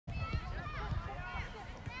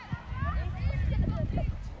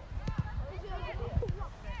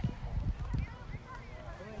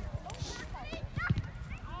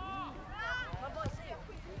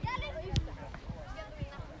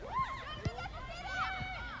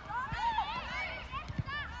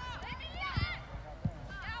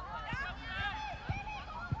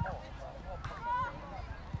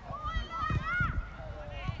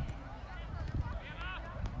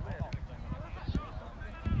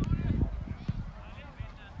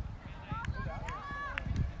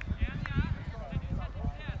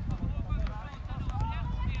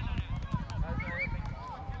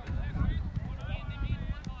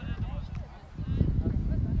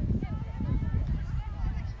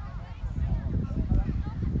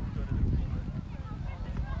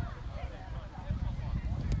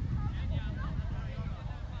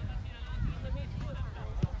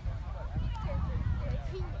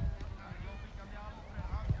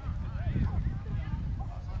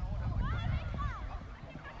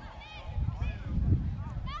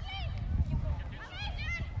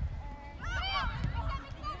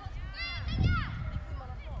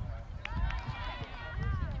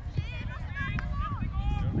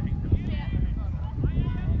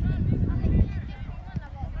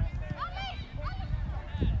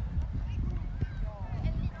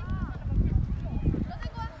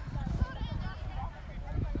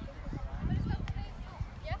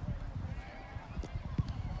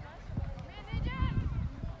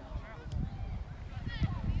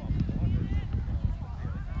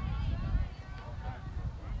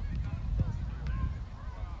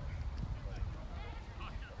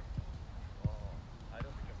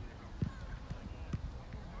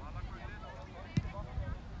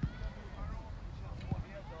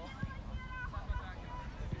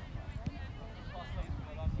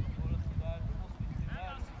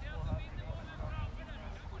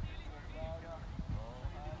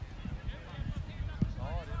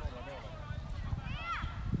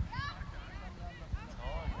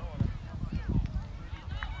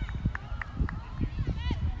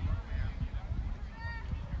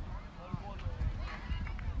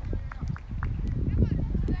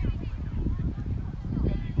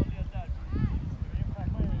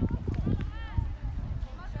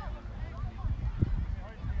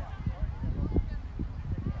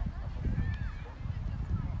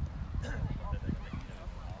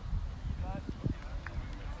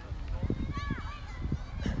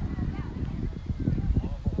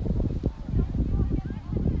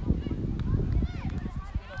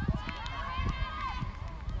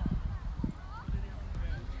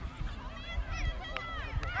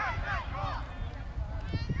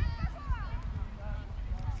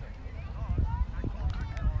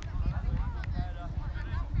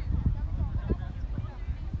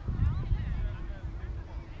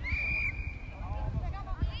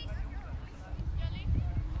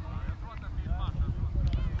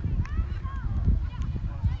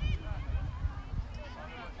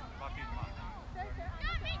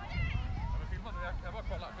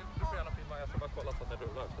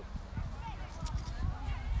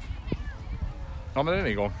Ja, men den är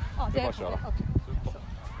igång. Ja, det är bara att köra. Okay.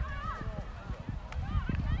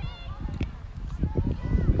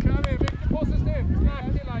 Nu kör vi, mycket positivt.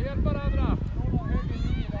 Snälla, hjälp varandra.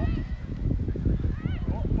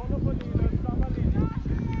 Hålla på Linus, samma linje.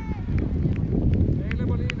 Hejle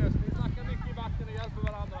på Linus, vi snackar mycket i backen och hjälper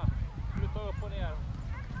varandra. Flytta upp och ner.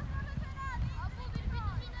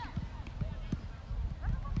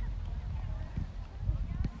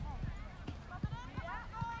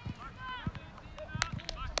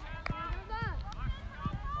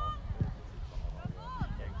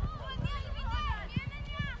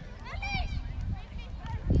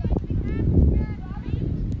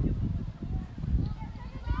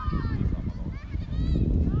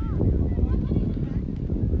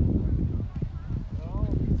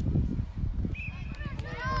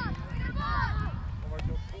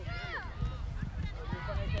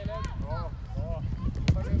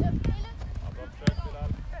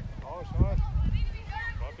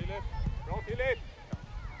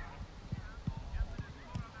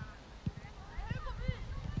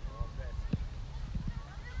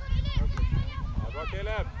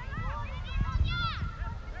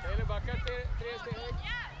 Caleb backar till 3 steg.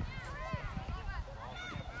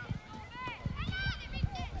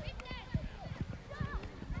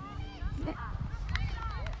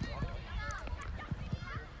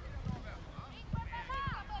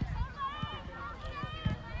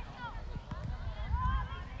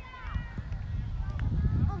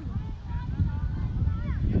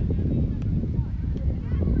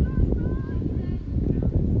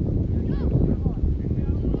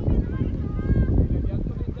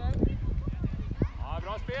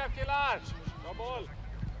 Bra boll!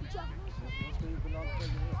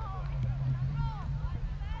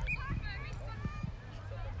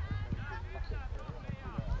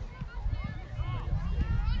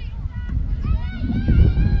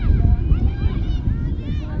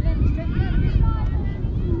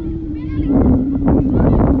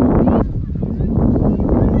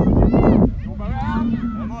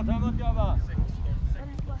 Hemåt grabbar!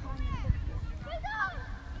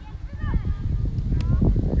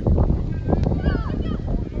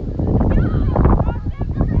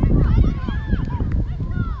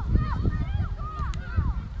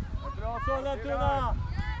 Sollentuna!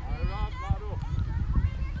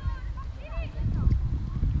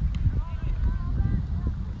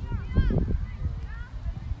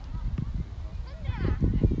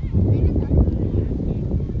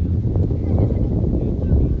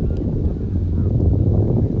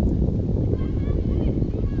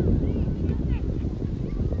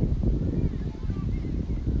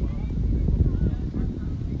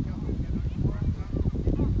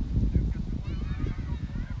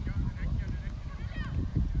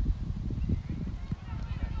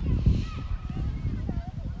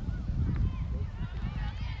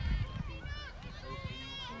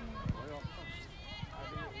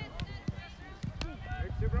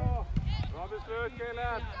 Bra beslut,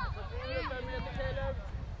 Caleb! 5 meter, Caleb!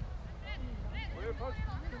 Och nu först!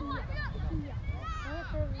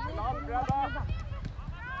 Lapp, rädda!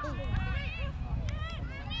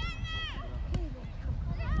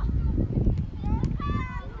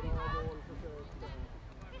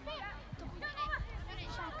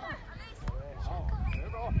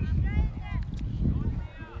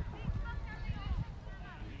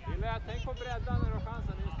 Tänk på bredda när du har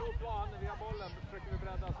chansen. Det är en stor plan när vi har bollen. Då försöker vi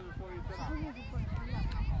bredda så vi får ytorna.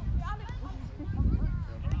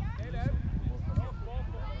 Caleb! Bra, bravo!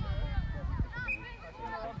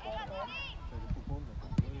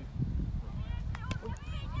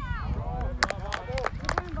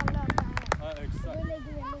 Ja, exakt. Bra,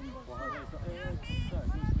 vi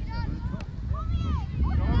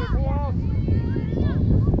på oss!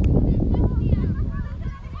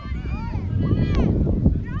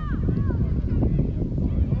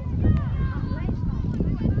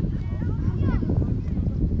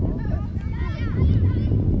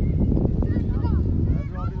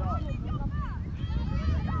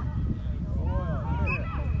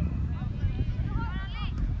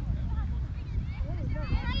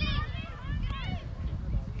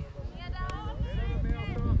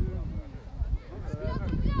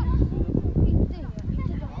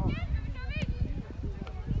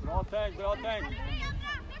 Bra tänk!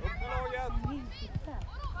 Upp med laget!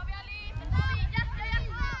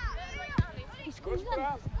 I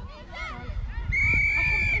skolan?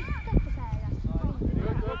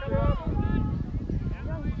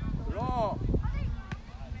 Bra!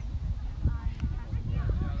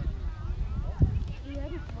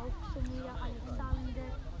 Erik var också med,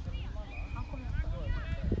 Alexander. Han kom inte.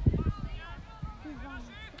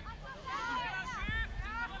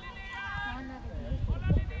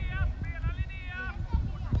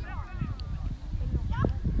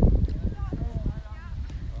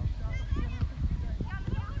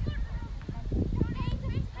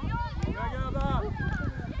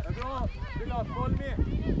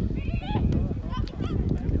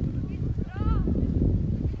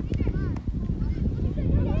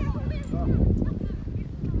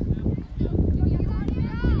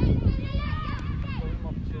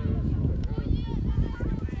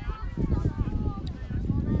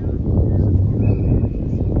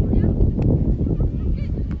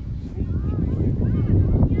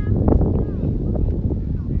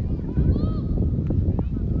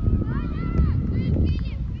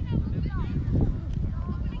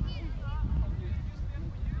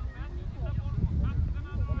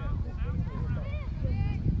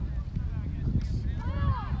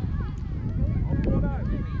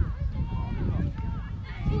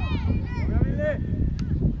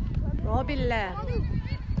 Bille!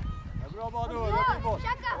 Bra Badu, låt in bort.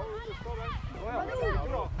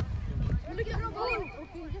 Bra.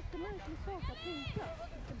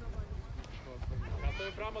 Kastar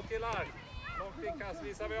vi framåt killar. Långt inkast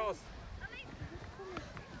visar vi oss.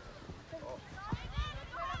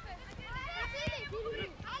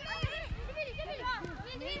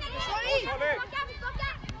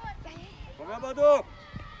 Kom igen Badu!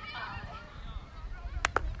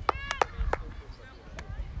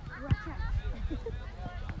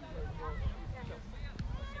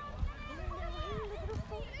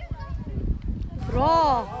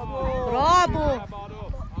 Bra! Bravo!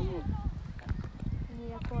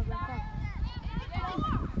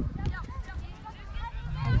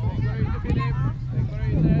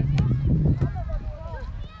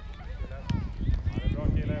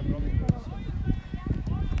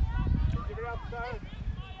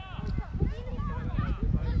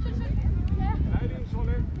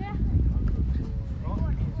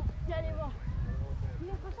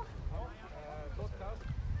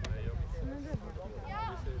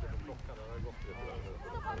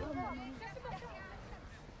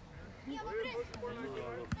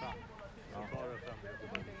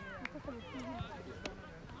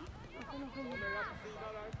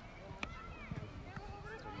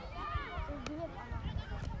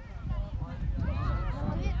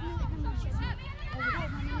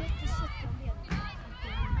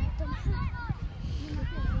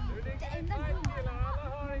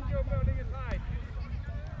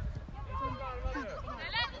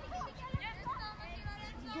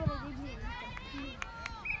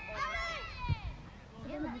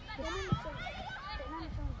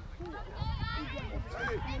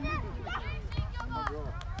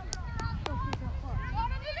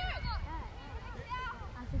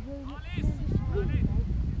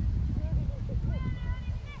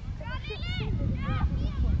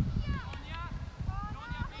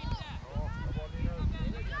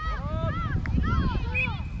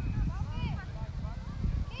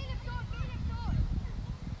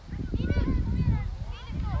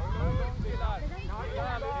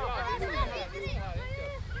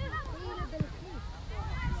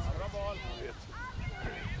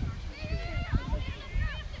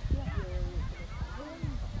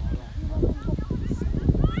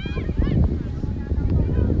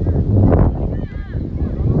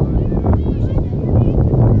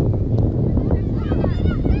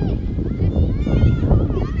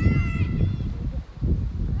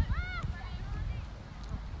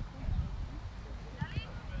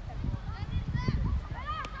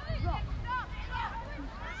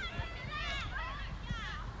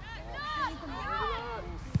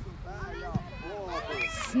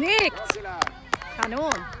 Snyggt!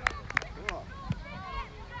 Kanon!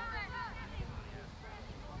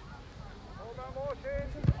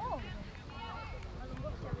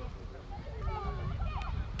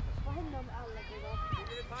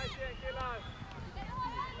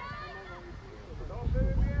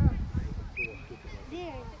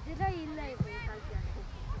 Det där gillar jag.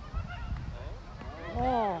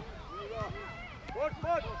 Åh.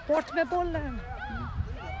 Bort med bollen!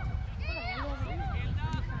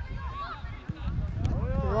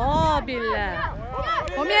 Bra Bille!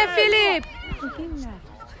 Kom igen Filip!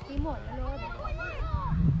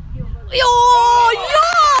 Ja!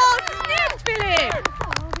 Snyggt Filip!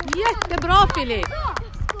 Jättebra Filip!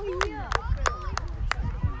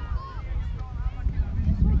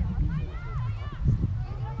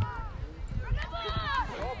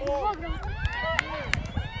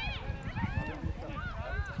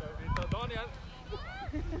 Daniel!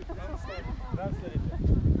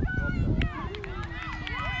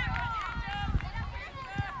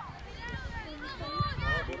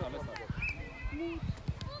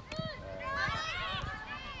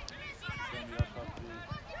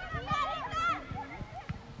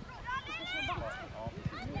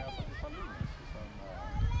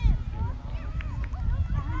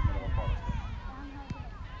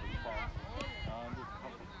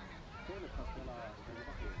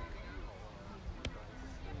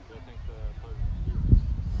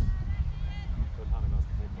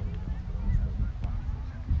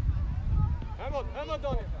 Hemåt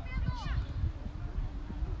Daniel!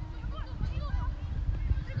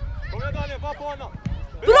 Kom igen Daniel, var på honom!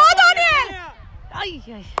 Bra Daniel!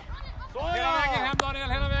 Aj, aj. Hela vägen hem Daniel,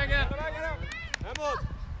 hela vägen! Hemåt!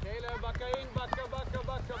 Caleb, backa in, backa.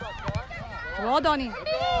 Bra Daniel!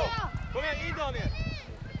 Kom igen, in Daniel!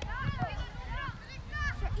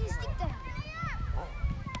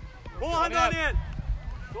 På han Daniel!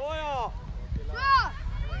 Så ja!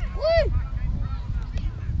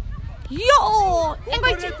 Ja! En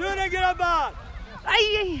gång till! Returen grabbar!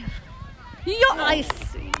 Aj, aj. Ja, aj,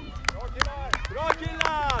 synd. Bra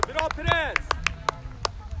killar! Bra press!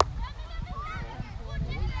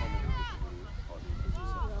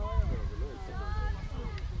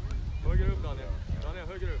 Höger upp Daniel. Daniel,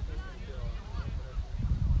 höger upp.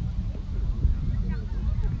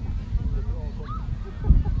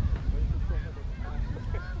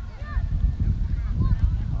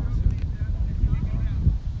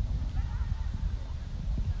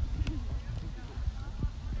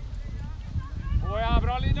 Åja,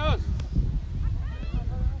 bra Linus!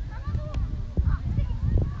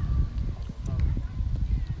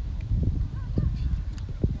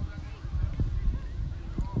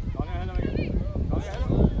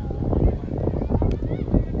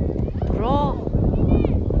 Bra.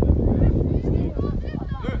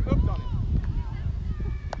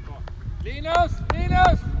 Linus!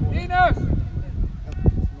 Linus! Linus!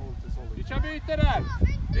 Vi kör byte där!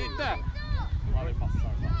 Byte!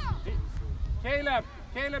 Caleb!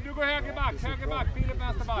 Caleb, du går högerback! Högerback! Filip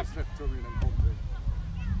vänsterback!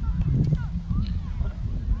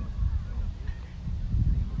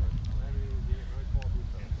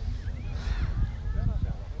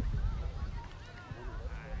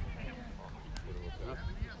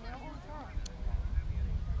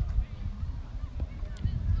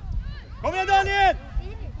 Kom igen Daniel!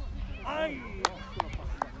 Aj!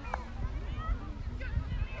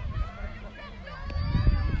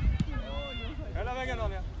 Hela vägen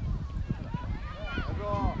Daniel.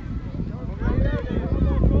 Bra.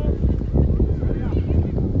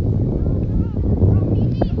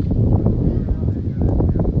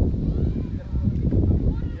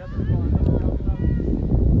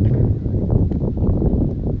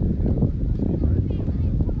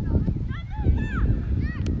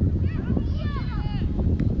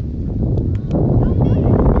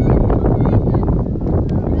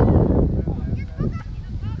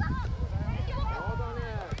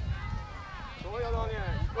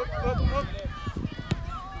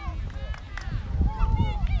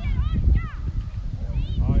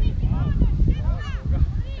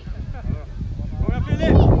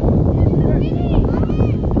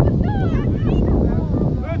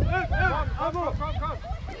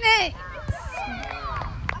 Nej.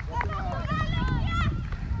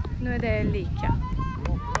 Nu är det lika.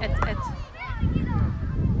 1-1.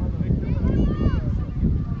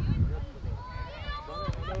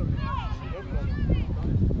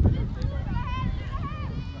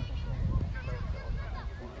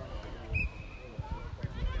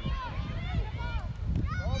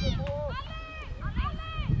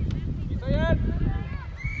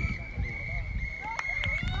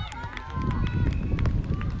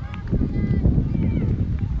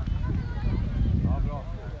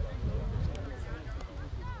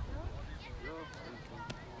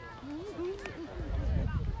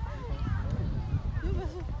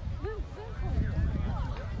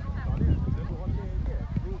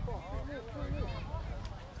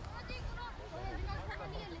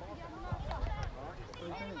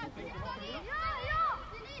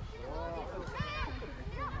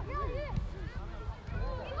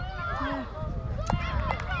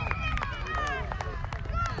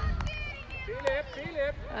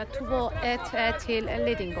 Filip! 2-1 till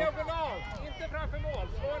Lidingö. Inte framför mål.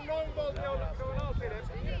 Slå en lång boll diagonalt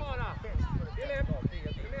Filip. Ingen fara. Filip, är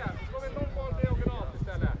du med? Slå en lång boll diagonalt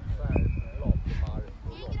istället.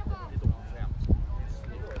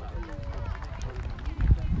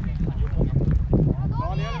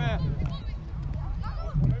 Daniel med.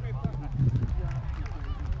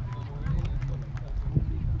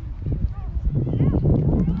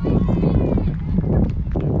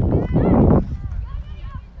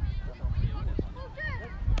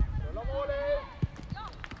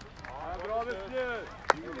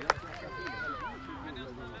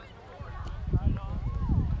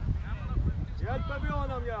 Hjälper vi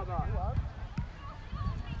honom grabbar? Bra.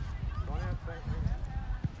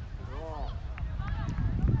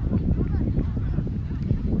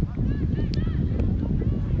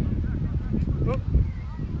 Upp!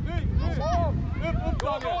 Ny! Upp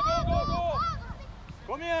Daniel! Gå!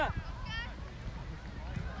 Kom igen!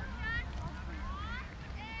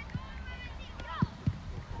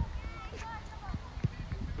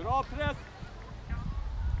 Bra press!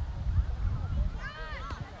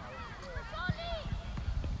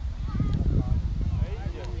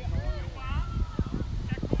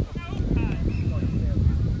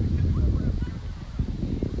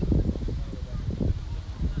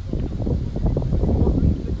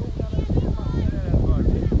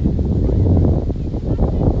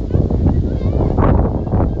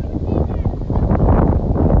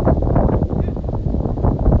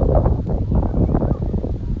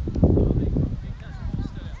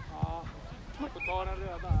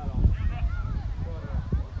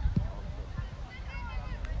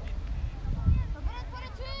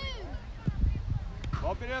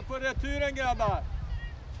 Jag blir på returen, grabbar.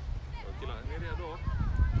 Killar, är ni redo?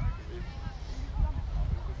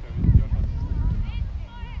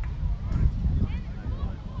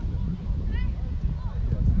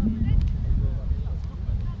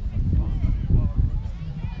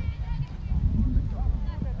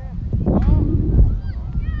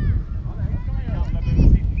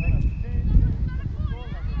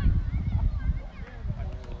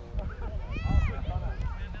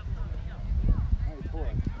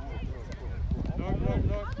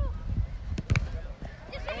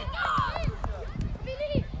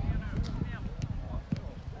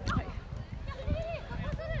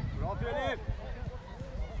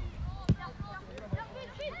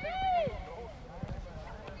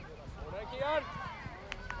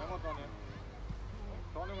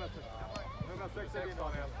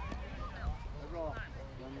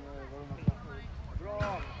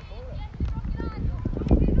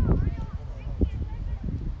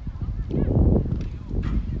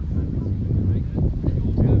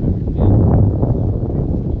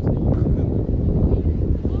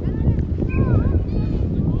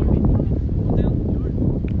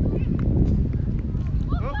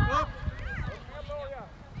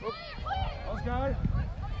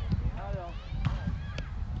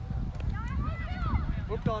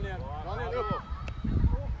 Upp Daniel, Daniel upp!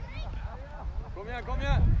 Kom igen, kom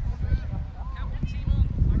igen!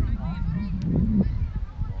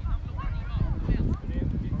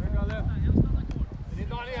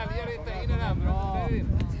 Daniel, ge dig inte in i den, bra!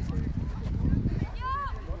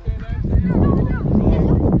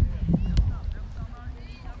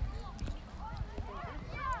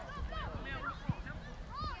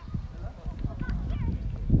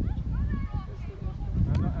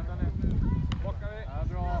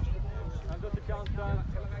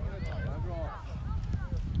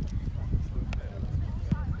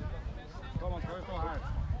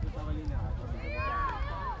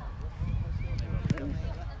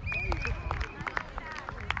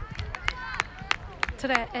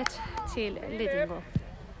 Tre 1 till Lidingö.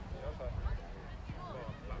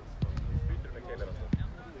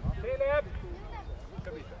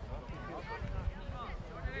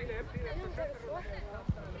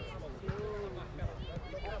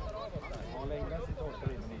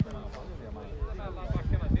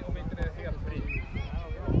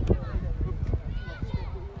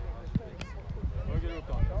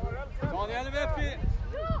 Daniel, vet vi?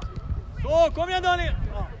 Så, kom igen Daniel!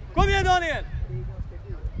 Kom igen Daniel!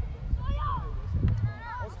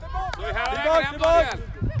 Tillbaks!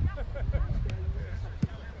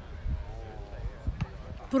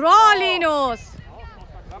 Bra Linus!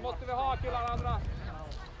 Där måste vi ha killar andra.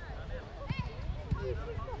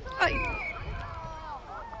 Aj.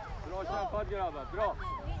 Bra kämpat grabbar, bra.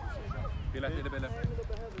 Bille.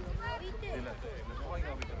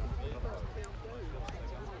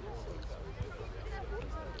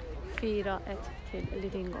 4-1 till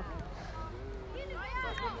Lidingö.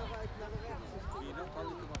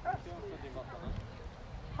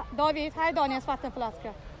 David, här är Daniels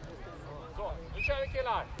vattenflaska. Så, nu kör vi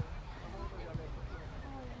killar.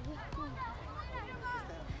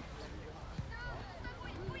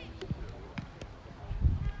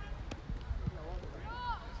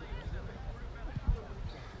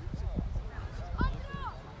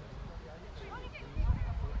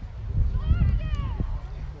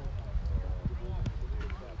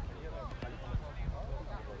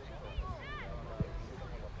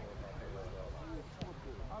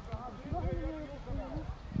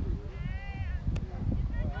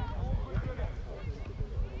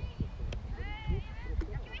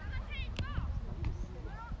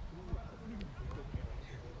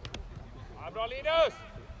 Bra Linus!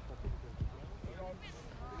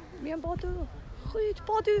 Men bara du! Skjut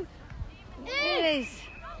bara du! Yes!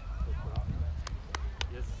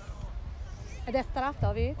 Är det straff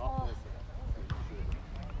David? Ja.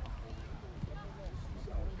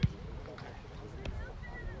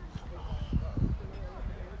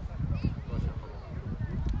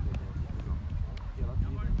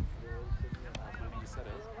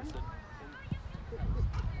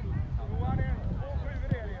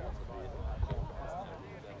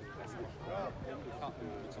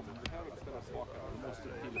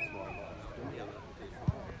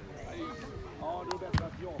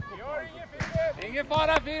 Ingen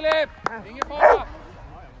fara Filip! Ingen fara!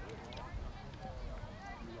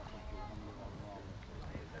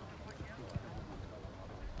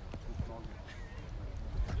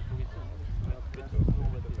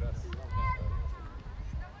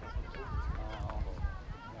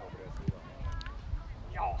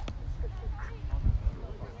 Ja!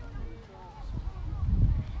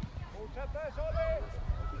 Fortsätt där, Solly!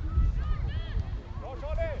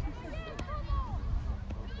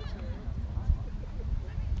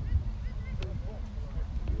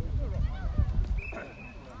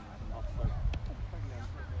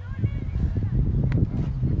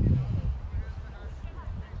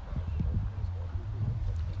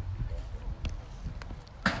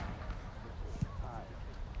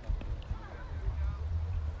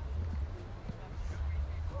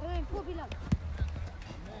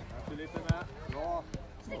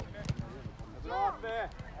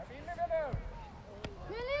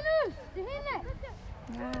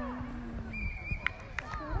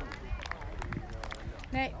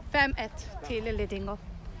 5-1 till Lidingö.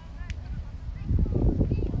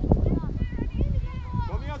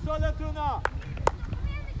 Kom igen Sollentuna!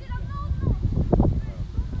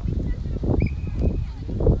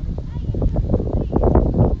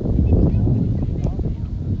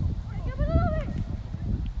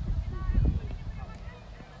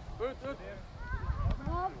 Ut!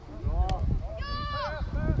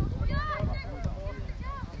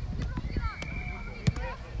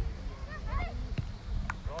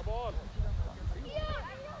 Bra boll!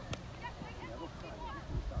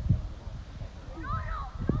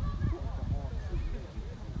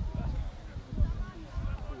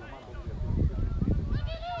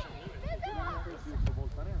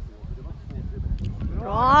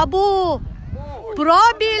 Bravo! Bra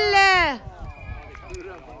Bille!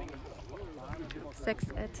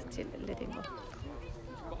 6-1 till Lidingö.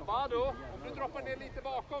 Bado, om du droppar ner lite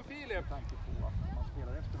bakom Filip.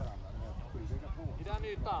 I den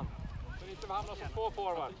ytan. Så det inte hamnar som två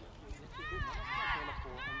forward.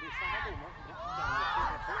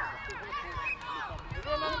 Nu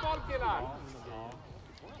rullar vi boll killar.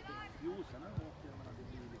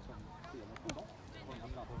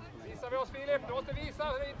 Visar vi oss Filip, du måste visa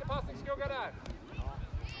att det inte passningsskugga där.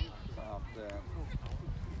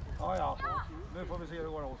 Ja. Nu får vi se hur det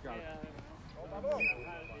går, Oskar.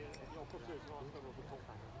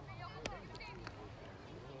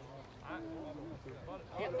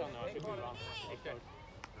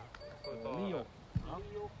 Nio.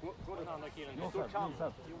 Går den andra killen. Josef.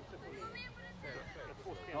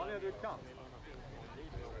 Ja, det är du kan.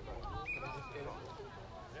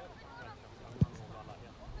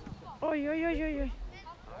 Oj.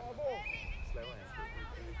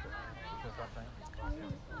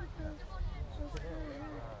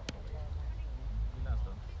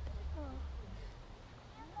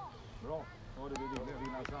 Bra. Ja, det vill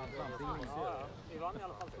vinna slamsingen. Vi vann i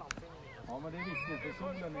alla fall slamsingen. Ja, men det är viktigt för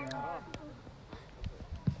solen är här.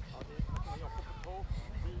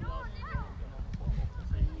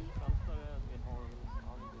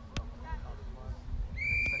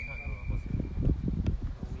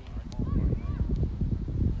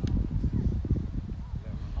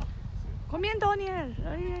 Kom igen Daniel!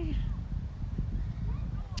 Oj.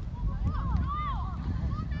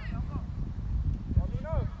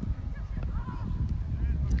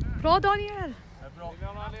 Bra Daniel!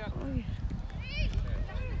 Oj.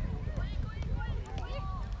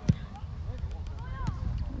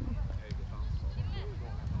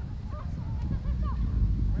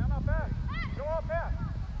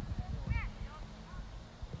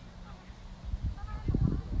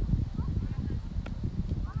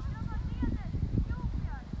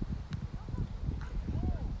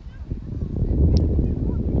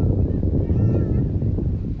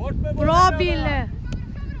 Bra Bille!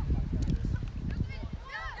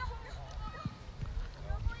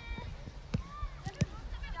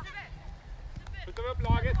 Flytta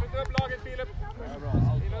upp laget Filip. Ja, bra.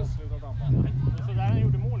 Allt slutat dampa. Så där han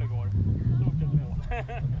gjorde mål igår. Stort ett mål.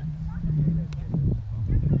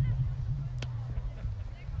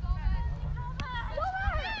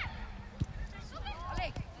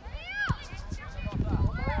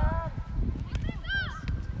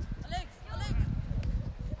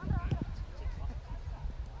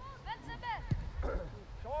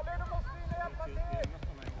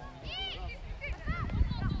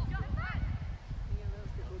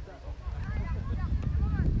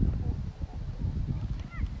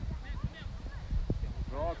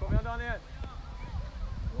 Bra, kom igen Daniel.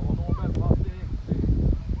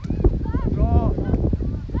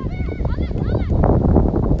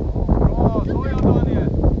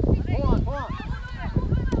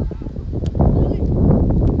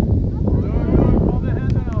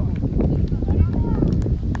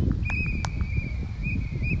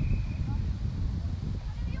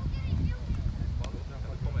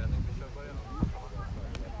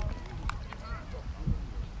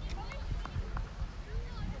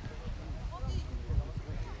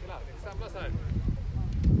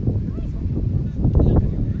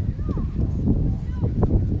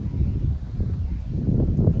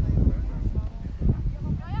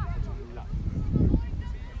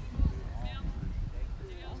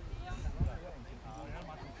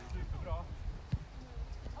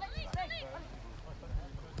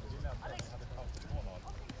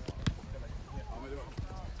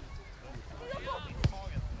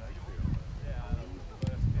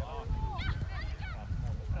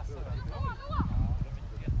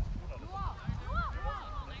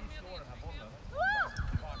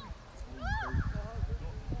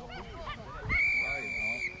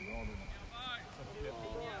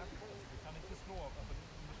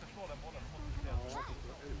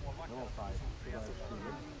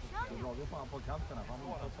 på kanterna.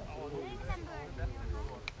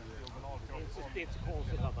 Det är inte så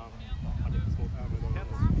konstigt att han har lite svårt över dem.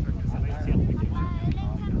 Han är inte jättemycket.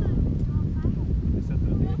 Vi sätter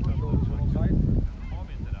ett helt offside. Har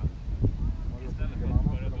vi inte det? Istället för att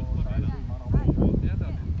börja ropa med den. Det är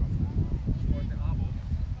den. Står till Abo.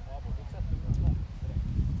 Då sätter vi den.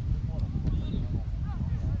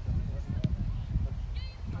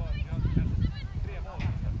 Vi hade kanske 3 mål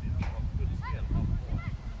samtidigt. Spel.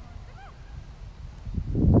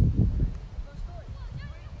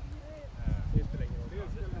 Det spelar ingen roll.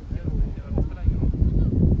 Det spelar ingen roll.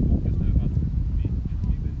 Fokus nu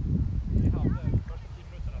att vi hade första 10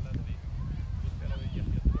 minuterna ledde vi. Då spelade vi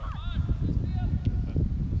jättebra.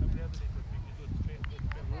 Sen blev det lite mycket duttspel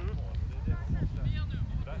mål. Det är det man måste.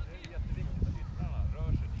 Det är jätteviktigt att yttrarna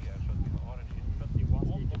rör sig ner så att vi har en ytter.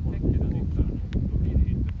 Om de täcker den yttern, då blir det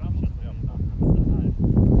ytter framåt. Det här.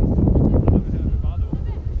 Då behöver vi bara då,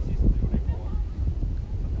 precis som vi gjorde igår.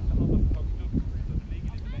 Så att det inte hamnar för högt upp, utan det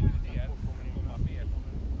ligger lite längre ner. Kommer det komma mer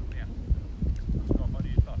med. Skapa en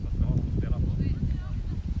yta så att vi har något att spela på.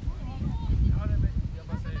 Jag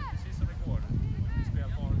bara säger, precis som igår.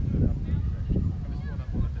 Spelbar. Kan vi skåla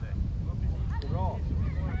bollen till dig? Bra.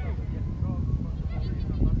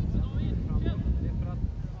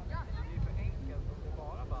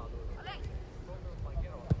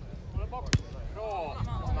 Bra!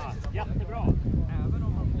 Jättebra! Även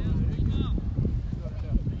om man får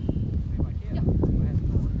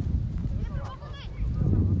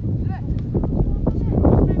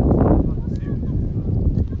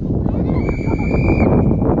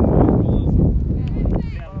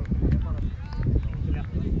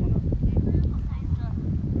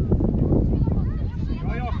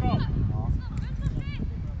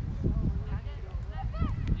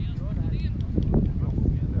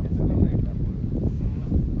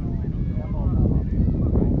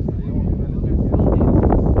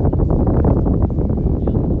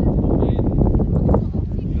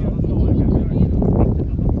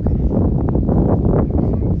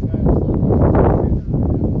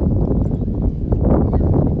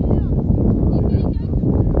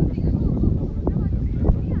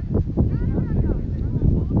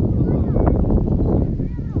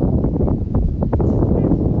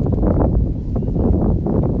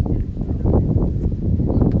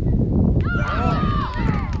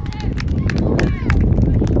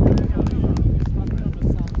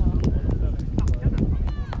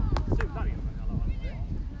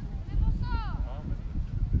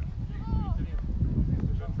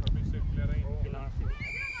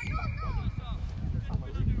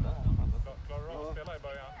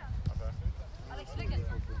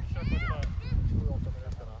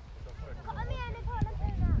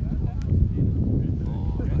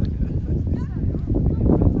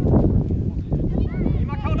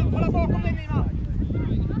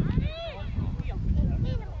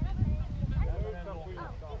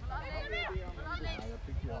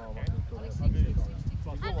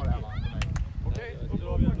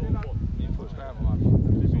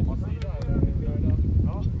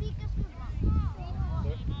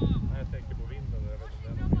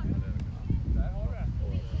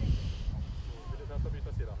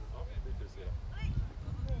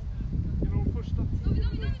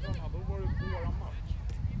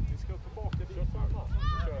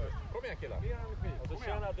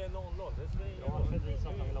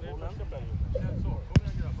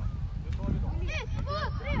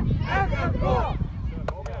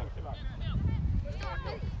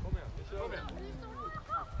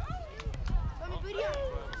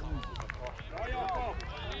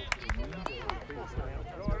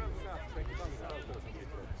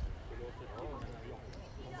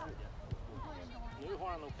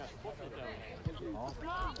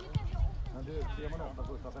Men du, ser man ofta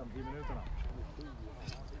första 50 minuterna?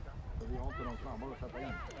 Så vi har inte någon snabbare att sätta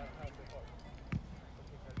in.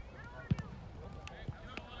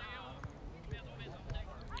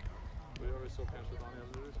 Då gör vi så kanske Daniel,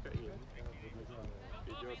 när du ska in.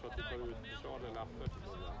 Vi gör så att vi tar ut Charlie och Lappe till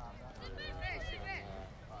början. Och sen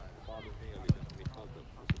tar du ner lite på mitthalten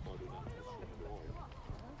och så tar du den positionen du har.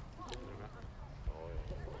 Kommer du med? Ja.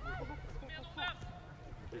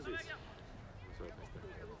 Precis. Så jag tänkte.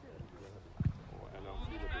 Eller om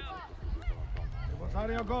Filip är så får du ta fram. Vad sa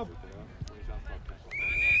du, Jakob? Det känns faktiskt som.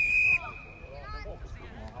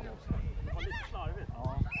 Det var lite slarvigt.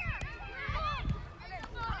 Ja.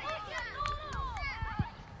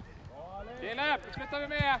 Caleb, flyttar vi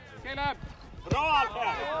med! Caleb! Bra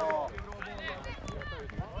Alfred!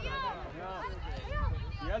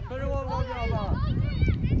 Hjälper du av vad grabbar?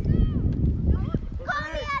 Kom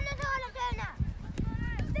igen nu Sollentuna!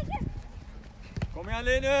 Kom igen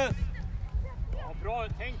Linus!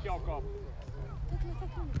 Snyggt Jakob!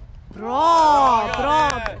 Bra!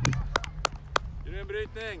 Bra! Grym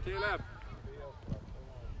brytning, kille!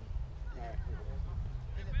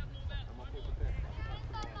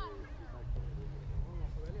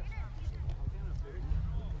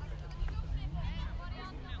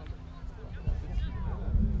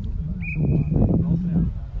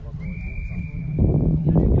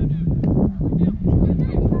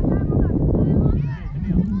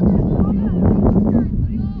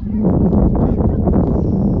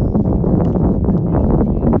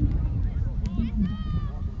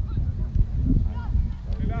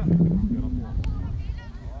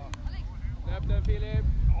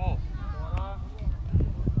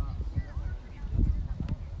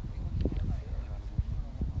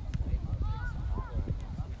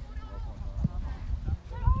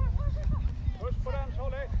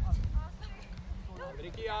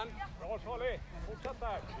 Bra Charlie! Fortsätt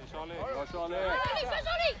där! Charlie, bra Charlie!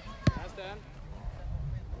 Nästan!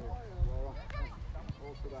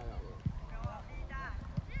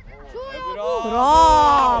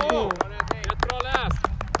 Bra! Jättebra läst!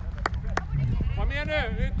 Kom med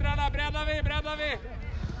nu, yttrarna, breddar vi!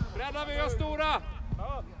 Breddar vi, gör stora!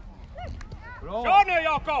 Bra! Kör nu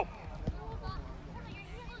Jakob!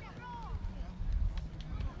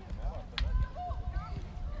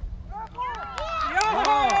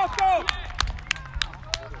 Ja, Jakob!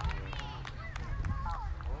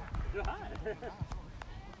 Du här?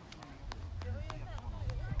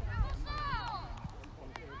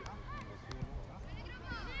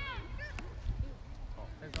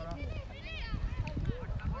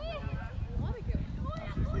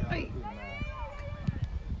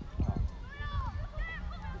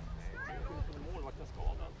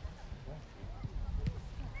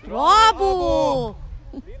 Bravo!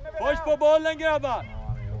 Först på bollen grabbar!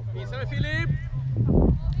 Visa det Filip!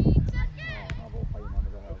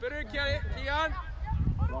 Upp i rygg Kian!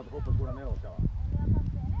 Bra att fotbollsskolan ner Oskar, va?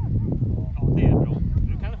 Ja, det är bra.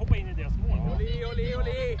 Du kan hoppa in i deras mål. Håll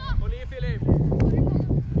i Filip!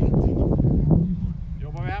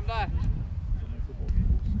 Jobbar vi hem där?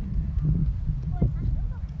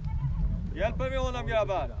 Hjälper vi honom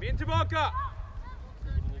grabbar? Min tillbaka!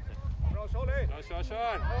 Bra Charlie!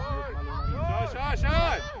 Kör!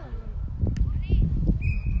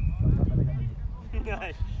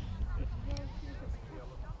 Nej.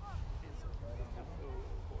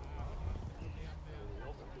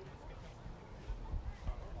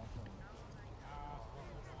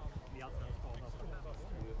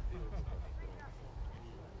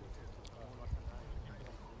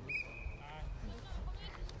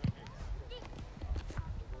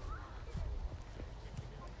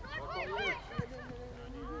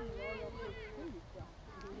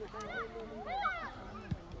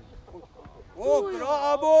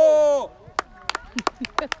 Bravo!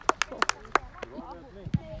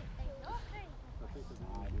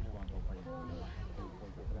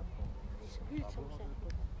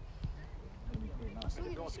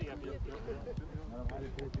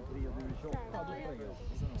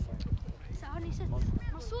 Så har ni sett?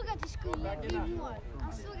 Man såg att det skulle bli mål.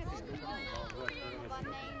 Man såg att det skulle bli mål. Man bara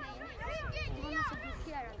nej. Det var någon som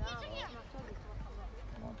blockerade.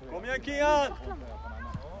 Kom igen Kian!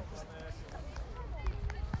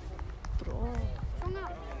 Bra.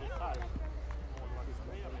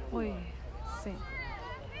 Oj, se.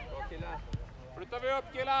 Flyttar vi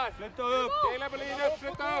upp killar! Flytta upp! Killar på linjen,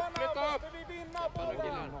 flytta upp! Vi vinner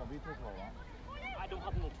bollen! Nej, de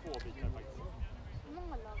hade nog 2 bitar faktiskt.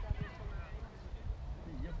 Många lag hade det.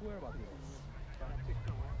 10 får jag bara till. Jag tycker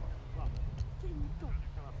de var 15.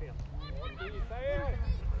 Kan vara fel. Visa er!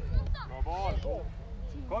 Bra boll!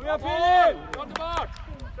 Kom igen Filip! Kom tillbaka!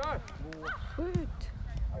 Kör! Skjut.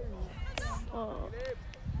 Så.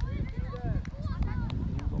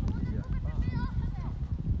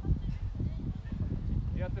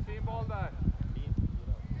 Jättefin boll där!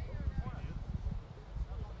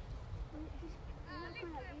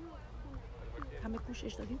 Tam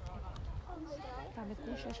kuşeş dagi. Tam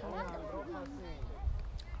kuşeş har.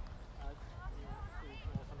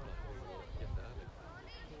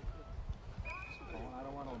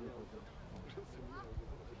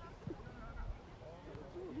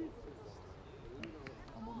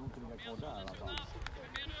 Han borde nog inte ligga kvar där i alla fall.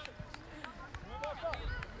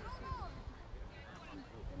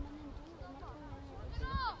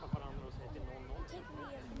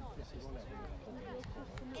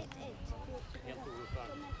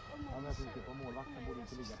 Han är inte på målvakten, borde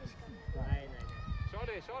inte ligga precis där. Nej.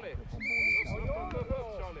 Charlie! Upp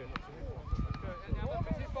Charlie! Ända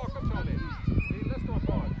precis bakom Charlie! Lille står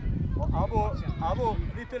kvar. Abo,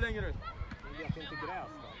 lite längre ut. Det är inte gräs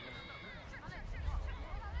då.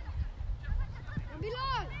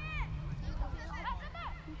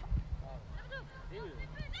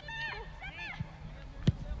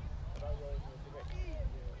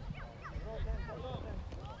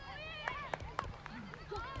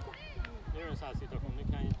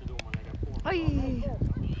 Oj!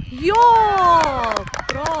 Ja!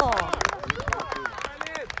 Bra!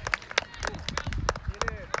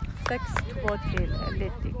 6-2 till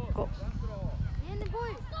Lidingö.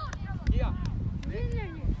 Kia.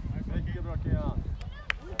 Mycket bra Kia.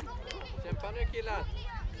 Kämpa nu killar.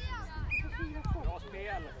 Bra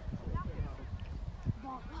spel.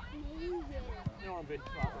 Nu har de bytt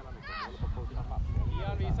va?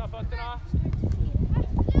 Kia, visa fötterna.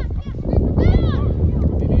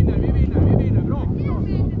 Vi vinner. Bra.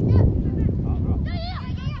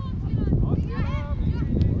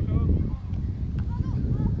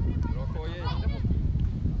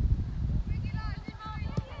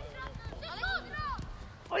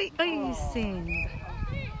 Oj, synd.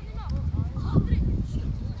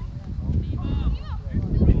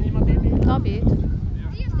 David.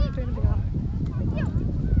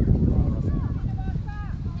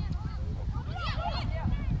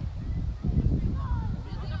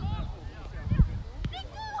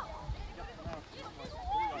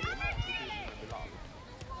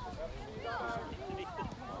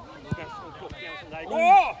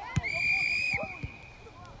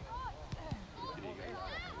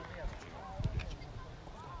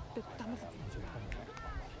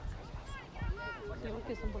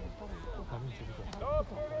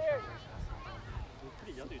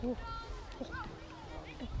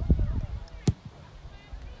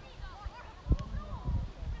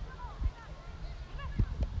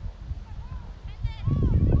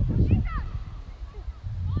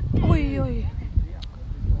 Oj. Oj.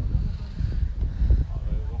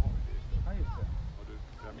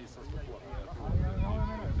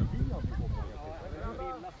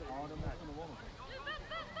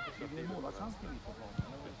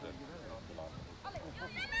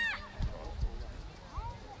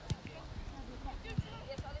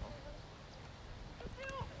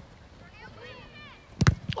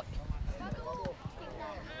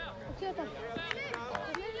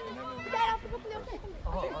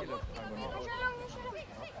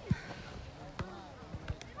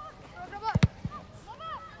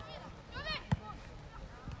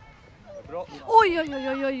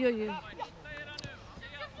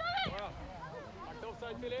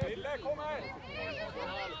 Ville, kom här.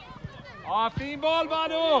 Ja, fin boll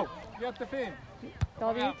Vado. Jättefin.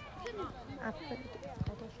 David.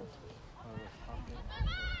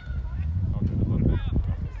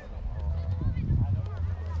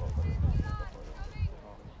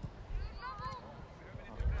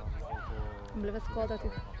 Han blev skadad.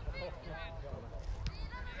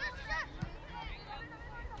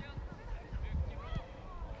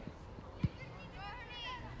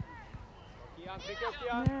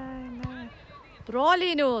 Nej. Bra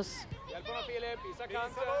Linus! Hjälp honom Filip, visa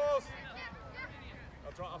kanten.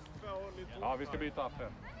 Jag tror Affe har lite... Ja, vi ska byta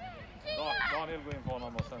Affe. Daniel går in på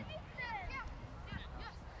honom och sen...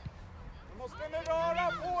 Nu måste ni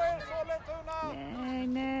röra på er Sollentuna!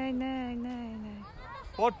 Nej.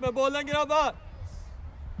 Bort med bollen grabbar!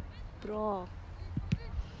 Bra.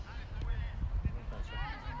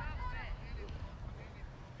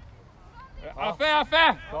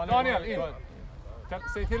 Affe! Daniel, in!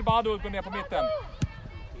 Säg till Bado att gå ner på mitten.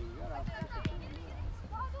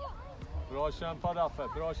 Bra kämpat Affe,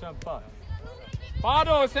 bra kämpat.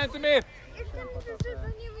 Bado, center mitt!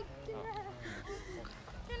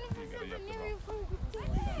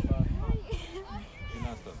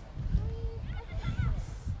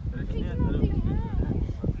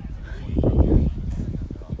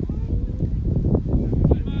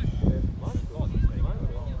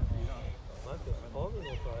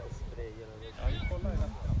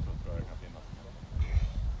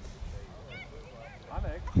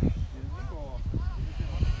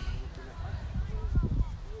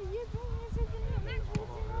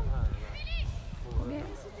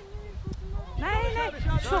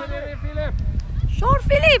 Kör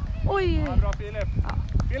Filip! Oj! Ja, bra Filip. Ja.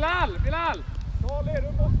 Bilal! Daniel,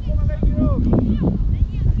 du måste komma längre upp!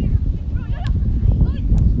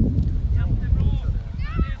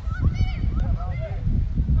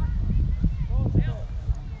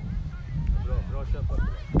 Bra kämpat.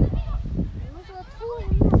 Det måste vara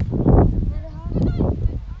 200.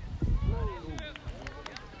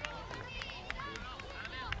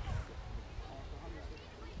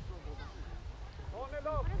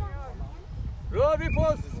 Rör vi på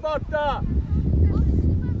oss svarta!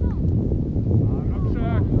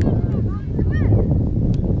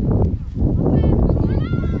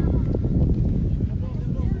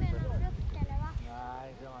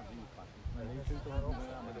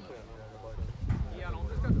 Igen, om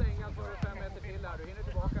du ska stänga för 5 meter till här, du hinner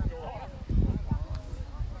tillbaka ändå.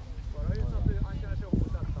 Bara ut så att han känner sig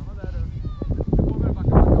osätt. Stanna där du. Du kommer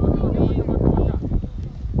backa.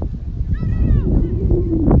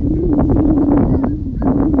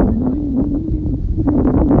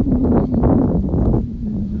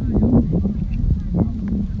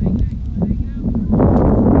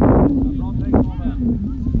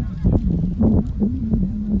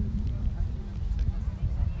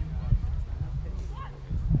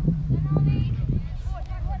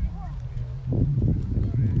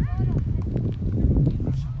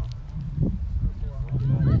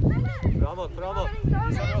 Framåt, framåt.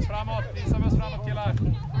 Visar vi oss framåt killar.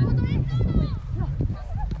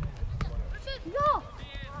 Ja!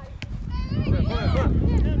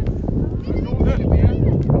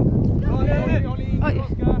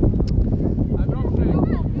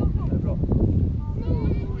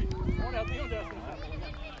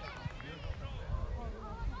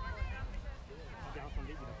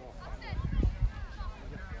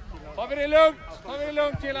 Tar vi det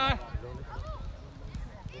lugnt killar.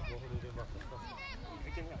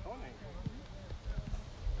 Vilken erfarenhet.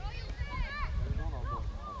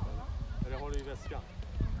 Det har du i väskan.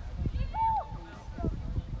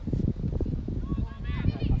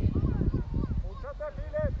 Fortsätt där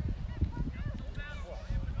Filip!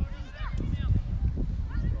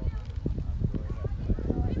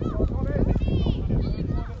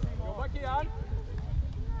 Jobba Kian!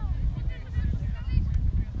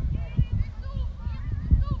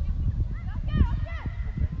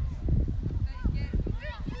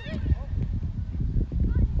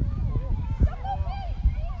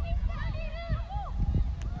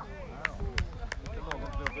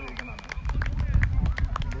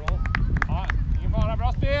 Ja, ingen fara,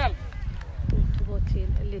 bra spel. Återgå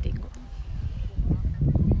till Lidingö.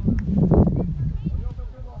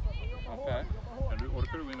 Varför?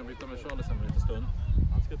 Orkar du gå in och byta med Charlie sen en liten stund?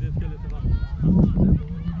 Han ska dit lite vatten.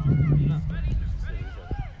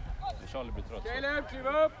 Charlie blir trött. Caleb, kliv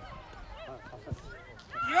upp!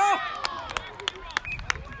 Ja!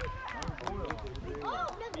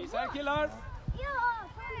 Visa killar!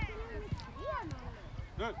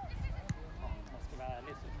 Nu! Man ska vara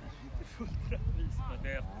ärlig så kanske inte fullt rättvis. Men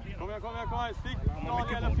det är flera. Kom igen. Stick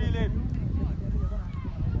Daniel eller Filip.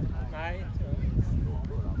 Nej.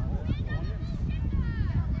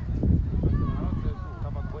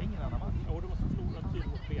 Tappat poäng i en annan match. Jo, du måste förlora till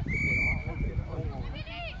mot BK.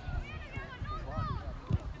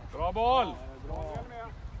 Bra boll!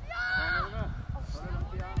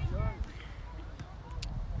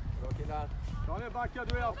 Bra killar. Daniel backa,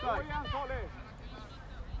 du är offside.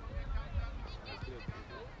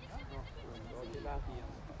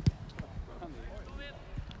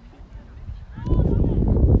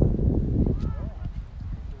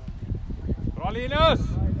 Bra Linus!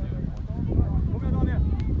 Kom igen Daniel.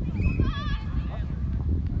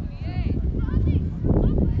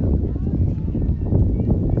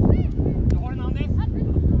 Du har en Anders.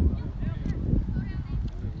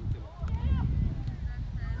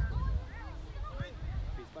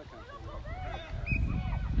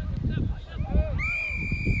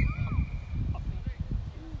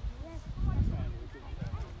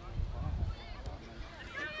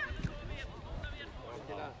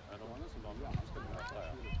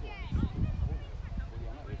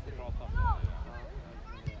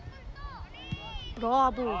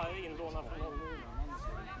 Bra Bo. Ja, inlånad från någon.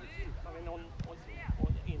 Har vi någon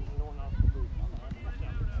inlånad?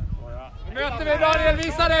 Nu möter vi Daniel,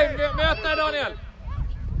 visa dig! Möt dig Daniel!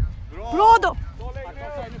 Bra då! Jag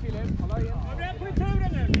blir på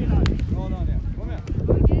turen nu killar. Bra Daniel, kom igen.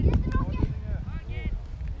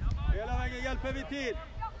 Hela vägen hjälper vi till.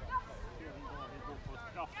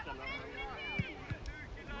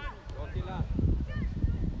 Bra killar.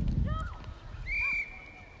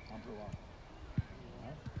 Han provar.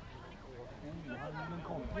 En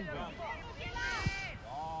kontring.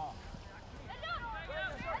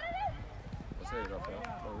 Vad säger du Rafael?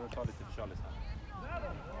 Jag tar lite till Charlie sen.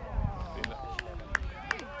 Ville.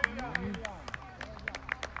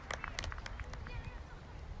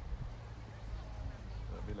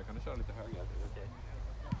 Ville, kan du köra lite högre? Okej.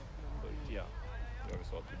 För Kia. Gör vi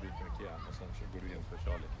så att du byter med Kia och sen så går du in för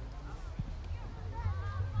Charlie.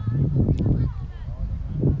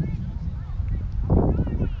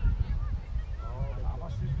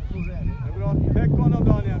 Det är bra. Täck honom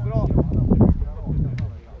Daniel, bra.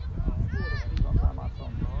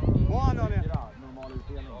 Bra Daniel.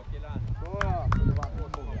 Så ja.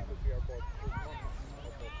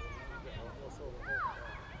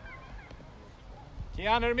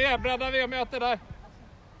 Kian, är du med? Breddar vi och möter där.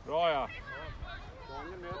 Bra ja.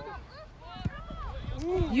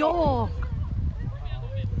 Ja!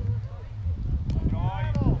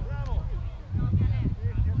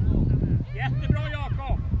 Jättebra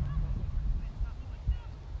Jakob!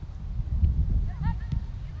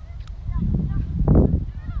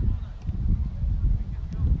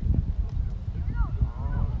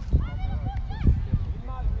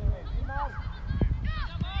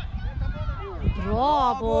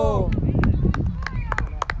 Bravo!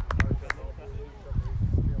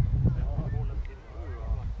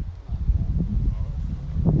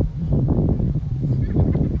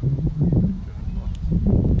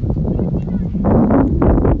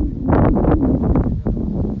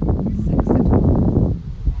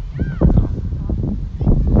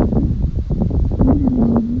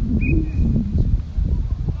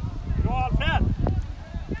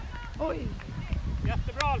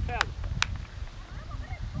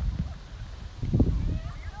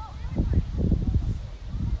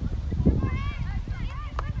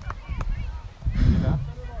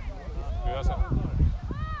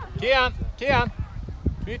 Kian!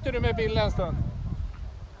 Byter du med Bille en stund?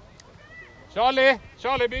 Charlie,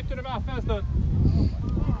 byter du med Affe en stund?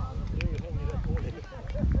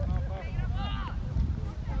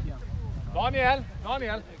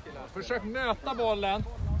 Daniel, försök möta bollen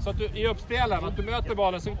så att du i uppspelen, att du möter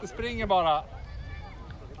bollen så att du inte springer bara.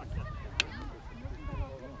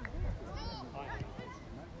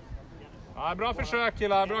 Ja, bra försök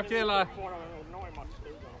killar, bra killar.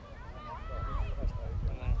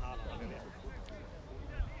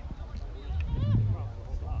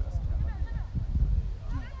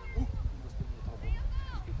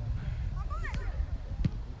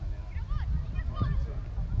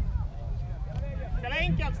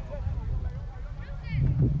 Enkelt!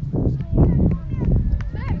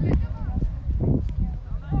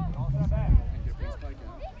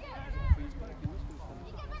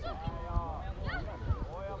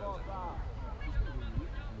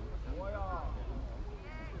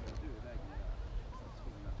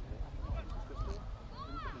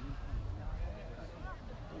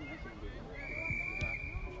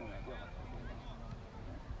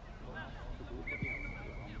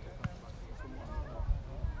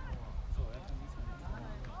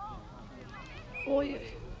 Oj.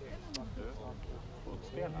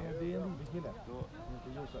 Det är en rolig kille. Inte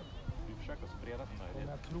Josef. Vi försöker spreda den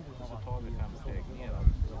möjlighet. Så tar vi 5 steg neråt.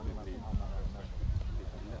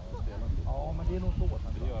 Ja, men det är nog så.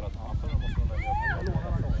 Det gör att anfallaren måste välja. Jag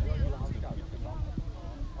lånar honom. Jag gillar hans skarp.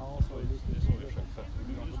 Ja, så är det så vi försöker.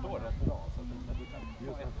 Du står rätt bra.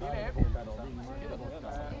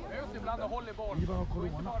 Ut ibland och håll i boll. Vi var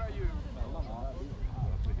corona. Bara djup.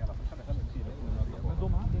 Men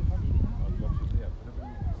de hade en familj.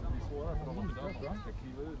 Svårare för dem att bedöma. Ska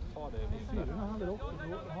kliva ut och ta det. Syrorna hade det också.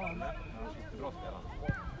 Då har han med. Bra spelare.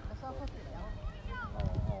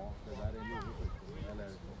 Ja, det där är en jobbig sjukdom. Eller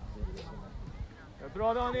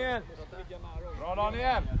Bra Daniel! Bra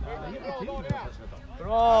Daniel!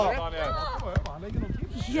 Bra Daniel! Han lägger nog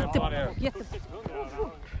till. Jättebra.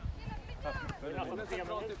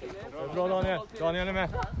 Bra Daniel! Daniel är med.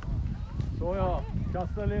 Så ja,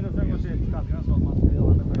 kasta in och sen går till. Stadgan så att man ska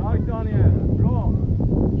göra det. Tack Daniel, bra!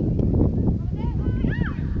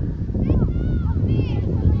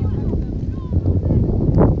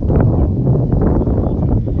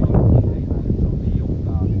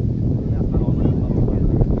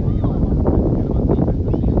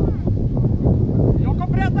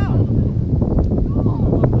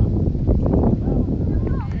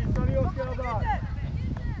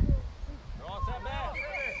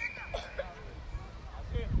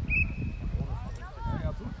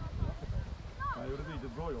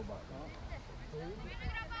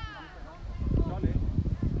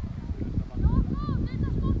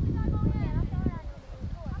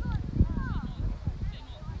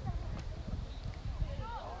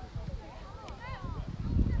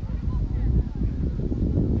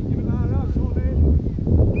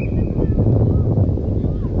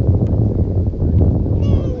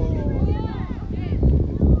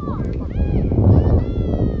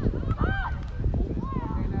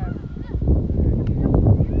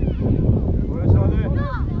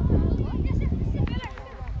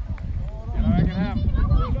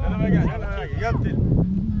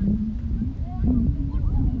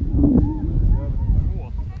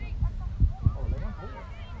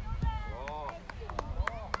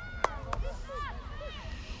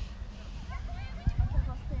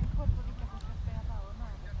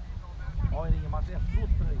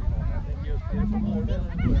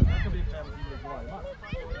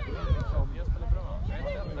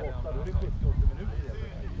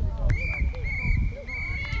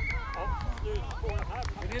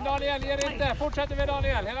 Daniel, ger inte. Fortsätter vi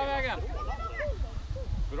Daniel, hela vägen.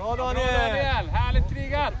 Bra Daniel, härligt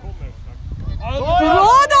krigat.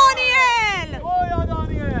 Bra Daniel! Bra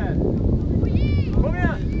Daniel! Kom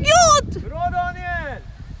igen! Gjort! Bra Daniel!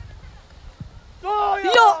 Ja!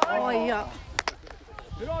 Oj, ja.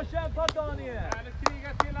 Bra kämpat Daniel! Härligt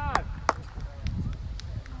krigat killar!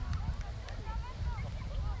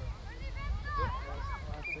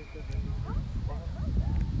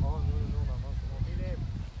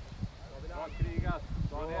 Bra krigat!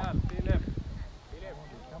 Daniel, Filip!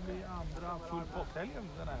 Det kan bli andra full påskhelgen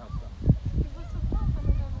den här hösten.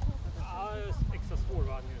 Ja, extra svår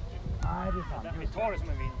var ju. Nej, det är sant. Vi tar det som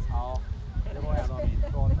en vinst. Ja, det var en av min.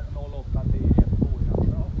 Från 08 till 1 år.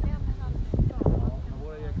 Ja, men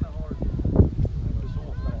våra egna har inte så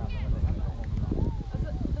ofta det händer, men det händer någon gång ibland.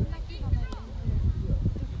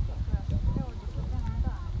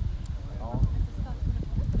 Ja.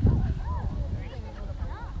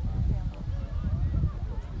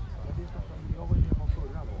 Jag var inne på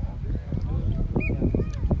förra då.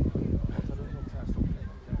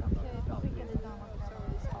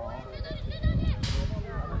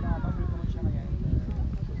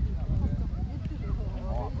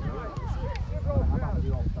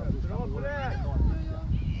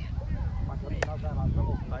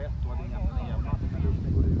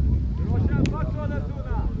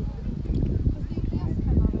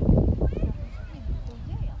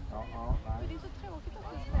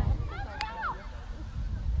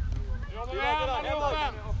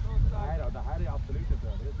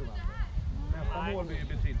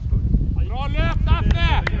 Bra löp,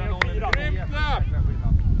 Daphne! Grymt löp!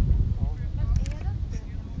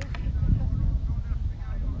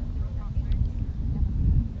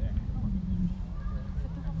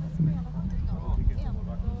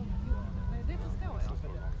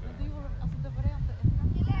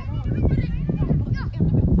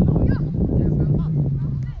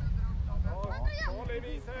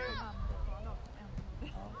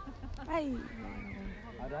 Nej.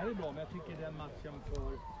 Ja, det här är bra, men jag tycker den matchen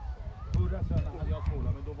förra söndagen hade jag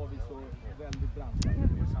tvåla, men då var vi så väldigt brandställda.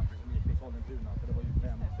 Vi satt som gick på Sollentuna, för det var ju 5-6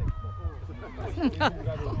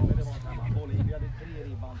 bort. Vi hade 3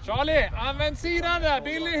 ribban. Charlie, använd sidan där.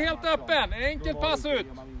 Billy är helt öppen. Enkelt pass ut.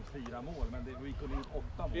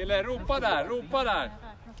 Billy, ropa där, ropa där.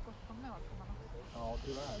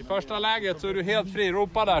 I första läget så är du helt fri.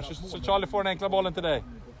 Ropa där så Charlie får den enkla bollen till dig.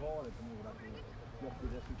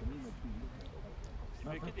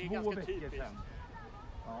 Men för 2 veckor sedan.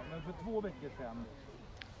 Ja, men för 2 veckor sedan.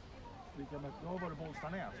 Då var det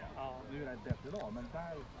Bollstanäs. Ja, nu är det ett bättre lag, men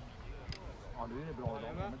där. Ja, nu är det bra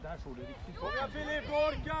lag, men där såg det riktigt bra. Kom igen Filip, du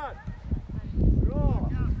orkar! Bra!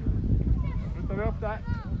 Flyttar vi upp där.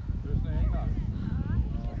 Du är snygg där.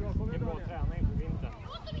 Det är bra träning på vintern.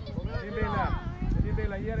 Din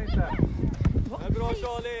Billa, ger inte. Det är bra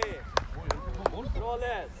Charlie! Bra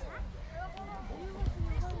läs!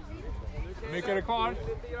 Hur mycket är det kvar?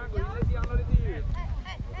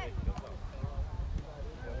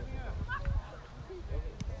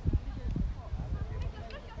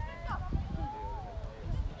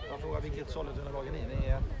 Jag frågar vilket Sollentuna-lag är ni? Ni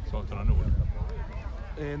är... Sollentuna Nord.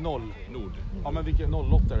 0. Nord. Ja, men vilket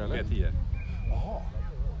 08 eller? P10. Jaha.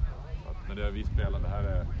 Men det vi spelar, det här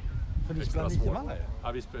är För ni extra spelar svårt. 9 man eller?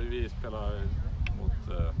 Ja, vi spelar mot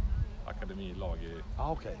akademilag i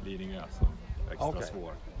Lidingö som är extra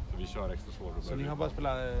svår. Så vi kör extra svår. Så ni har bara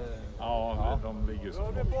spelat... Ja, de ligger så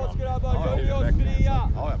långt Bra fram. grabbar, gör vi oss fria!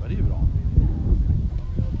 Ja, men det är ju bra.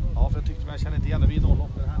 Ja, för jag tyckte jag kände inte igen det. Vi är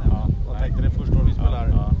 08 här nu. Ja, jag tänkte det första år vi spelar.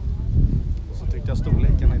 Ja. Så tyckte jag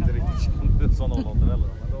storleken inte riktigt kändes som 08 heller.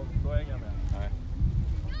 Men då hänger jag med. Nej.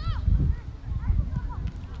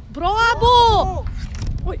 Bra Abo!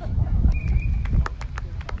 Oj.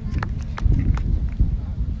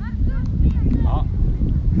 Ja.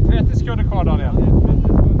 30 sekunder kvar Daniel.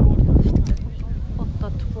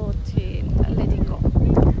 8-2 till Lidingö.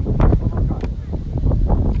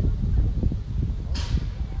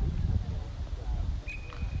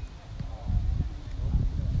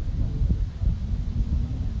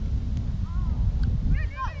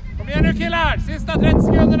 Kom igen nu killar, sista 30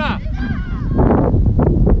 sekunderna.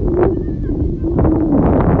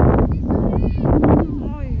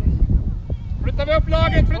 Flyttar vi upp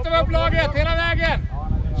laget hela vägen.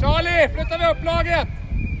 Charlie, flyttar vi upp laget.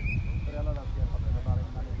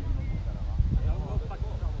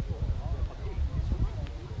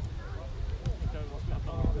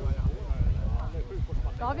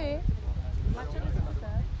 David, matchen är slut.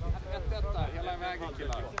 1-1 där, hela vägen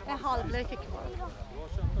killar. En halvlek kvar.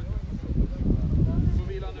 Får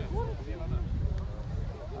vila nu.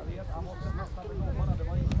 Han måste fasta med domarna, det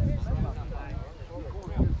var inte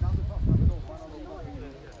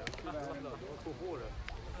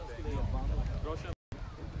Bra kämpat.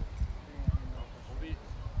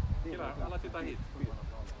 Killar, alla tittar hit.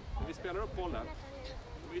 När vi spelar upp bollen,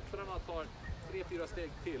 om yttrarna tar 3-4 steg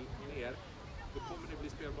till ner, då kommer det bli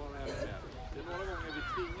spelbara även mer. Det är några gånger vi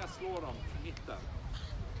tvingas slå dem i mitten.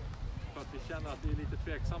 För att vi känner att vi är lite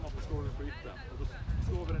tveksamma på att slå den på ytten. Och då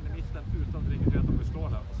slår vi den i mitten utan att riktigt veta om vi slår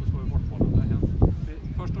den. Och så slår vi bort bollen.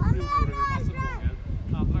 Första perioden gjorde vi massor av gånger.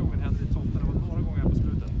 Andra gången hände det inte så ofta. Det var några gånger på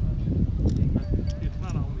slutet. Men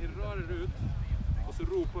yttrarna, om ni rör er ut och så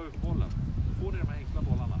ropar vi på bollen, då får ni de här enkla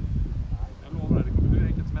bollarna. Jag lovar er, det kommer hur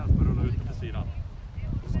enkelt som helst att rulla ut på sidan.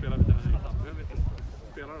 Och så spelar vi den här ytan. Vi behöver inte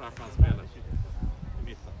spela det här chansspelet i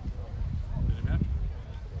mitten. Är ni med?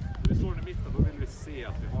 När vi slår den i mitten, då vill vi se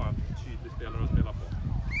att vi har en tydlig spelare att spela på.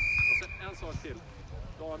 Och sen en sak till.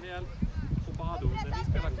 Daniel och Bado, när ni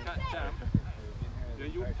spelar camp, vi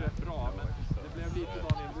har gjort det bra, men det blev lite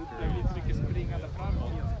Daniel, det blev lite mycket springande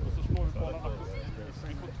framåt. Och så slår vi bollarna på.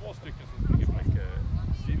 Vi får 2 stycken som springer framåt.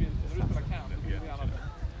 Vi vill, när du spelar camp, då vill vi gärna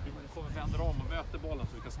kommer vända om och möter bollen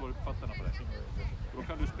så vi kan slå upp fötterna på det. Då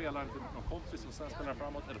kan du spela någon kompis och sen spela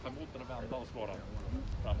framåt eller ta emot den och vända och slå den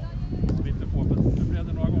framåt. Så vi inte får, för nu blev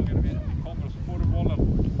det några gånger när vi kommer och så får du bollen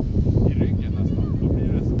i ryggen nästan. Då blir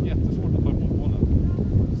det jättesvårt att ta emot bollen.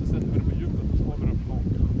 Så sätter vi den på djupet och slår vi den för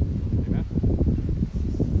långt. Är ni med?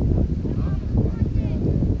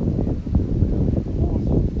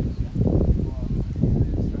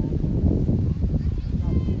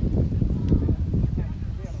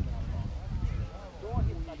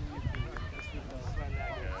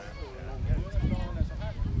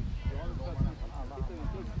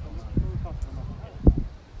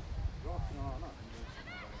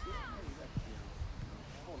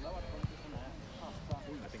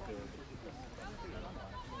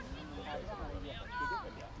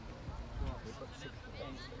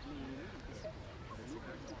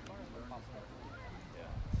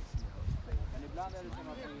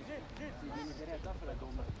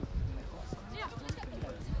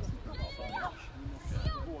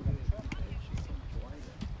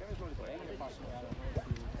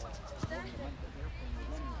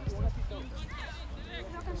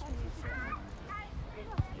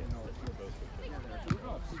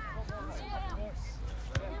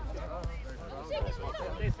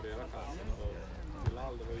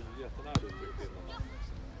 Det var ju jättenära ut till kvinnorna.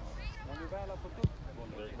 Om du väl har fått upp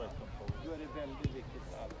bollen, då är det väldigt viktigt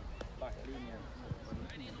att backlinjen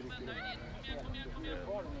trycker upp. Du är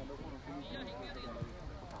kvar den ändå, då får de inte hela ut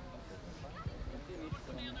på kanten. Inte i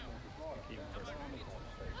mitten, men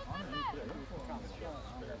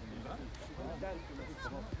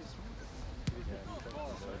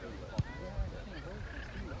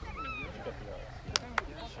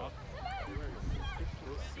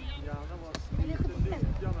gärna vara lite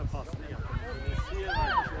nyttja med passningen. Ni ser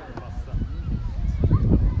verkligen att passa.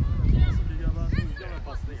 Så tycker jag var nyttja med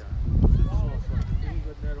passningen. Det är så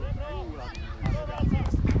huvudet när de tror att han är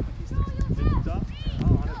rätt. Nyttja. Ja,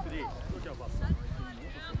 han är fri. Då kan jag passa.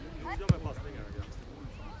 Nyttja med passningen.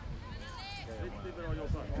 Riktigt bra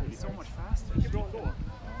jobbat. so much faster. Mycket bra då.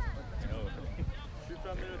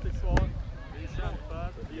 25 minuter kvar. Vi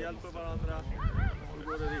kämpar. Vi hjälper varandra. Då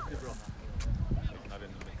går det riktigt bra.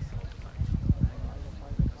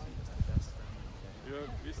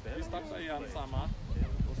 Vi startar igen samma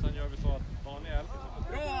och sen gör vi så att Daniel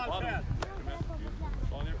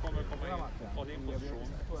kommer komma in och ta din position.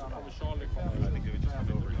 Sen kommer Charlie komma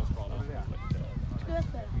ut och skada.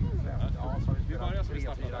 Vi börjar som vi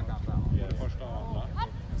startade i det första och andra.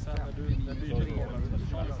 Sen när bytet kommer,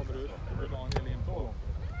 Charlie kommer ut, då går Daniel in på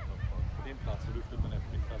din plats och lyfter upp den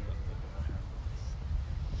efter mittfältet.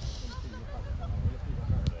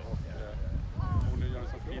 Förmodligen gör det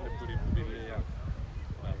så att Filip går in för Billy igen.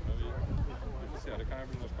 Men vi får se, det kan ju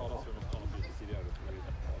bli någon skada så vi måste ha något lite tidigare.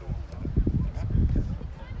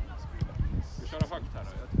 Vi kör högt här nu.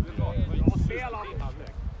 Jag spelar in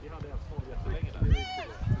halvlek. Vi hade en sån jättelänge där.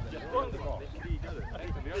 Jättebra.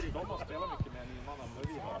 De har spelat mycket med en invandrare än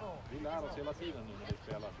vi har. Vi lär oss hela tiden nu när vi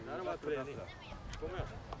spelar. Det här har varit träning. Kom igen.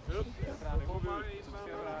 Upp. Då får vi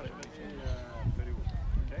spela det här i period.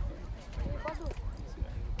 Okej?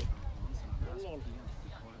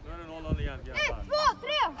 Nu är det 0-0 igen. 1, 2, 3!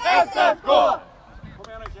 SFK! Kom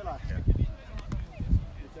igen nu killar.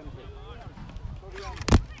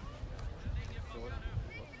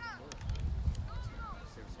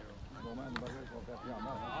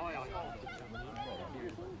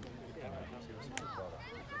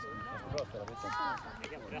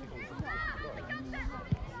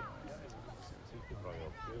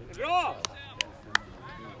 Bra!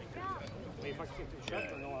 Vi är faktiskt inte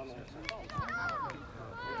köpt några någonsin.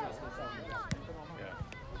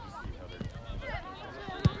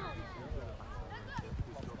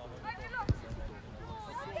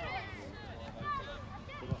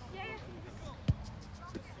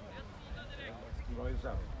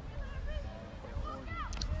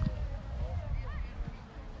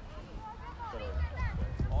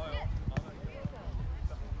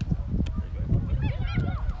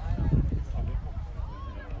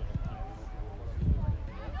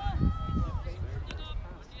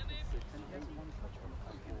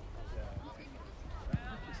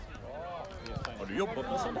 Har du jobbat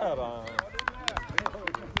med sån här? Ja,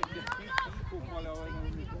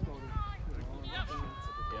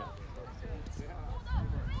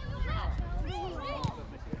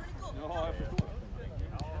 jag förstår.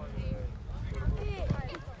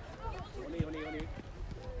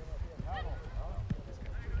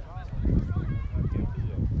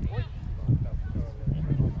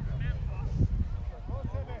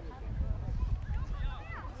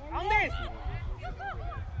 Andis!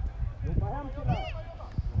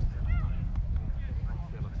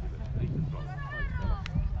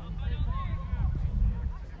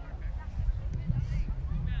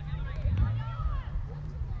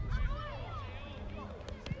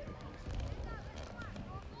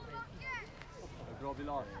 Bra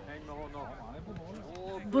Bilal, häng med honom.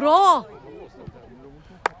 Bra!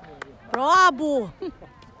 Bra Abo!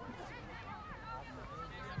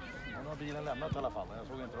 Nu har bilen lämnat i alla fall. Jag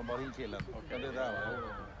såg inte de bara in killen. Ja, det är där.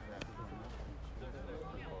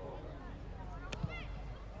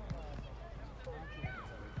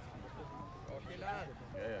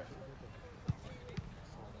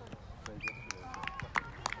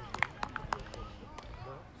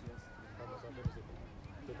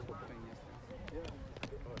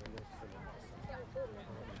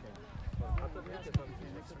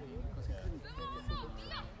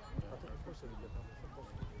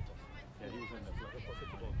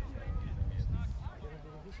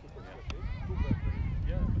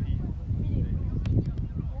 Yeah, but he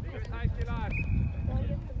killar!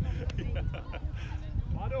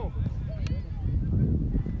 Vadå?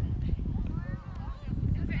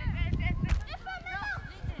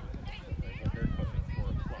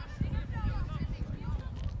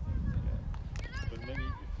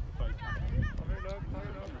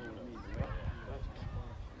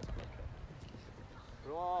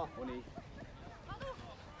 Bra!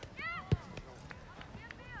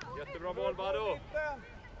 Jättebra boll, Bado!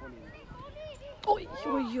 Oj,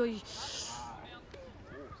 oj, oj.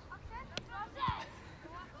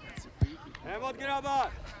 Hemåt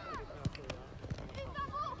grabbar!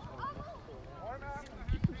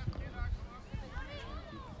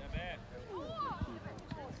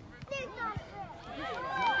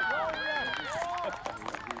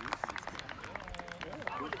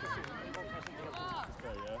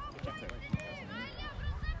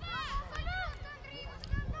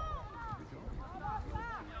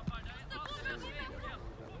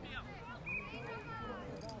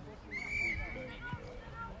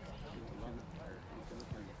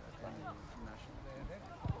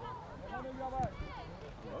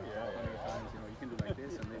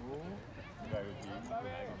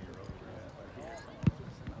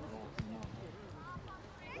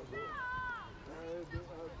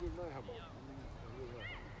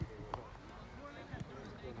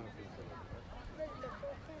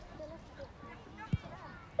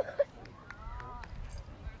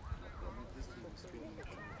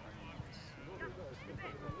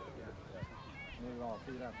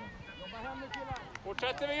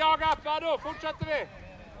 Fortsätter vi jaga, Bado, fortsätter vi!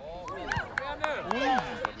 Kom igen nu!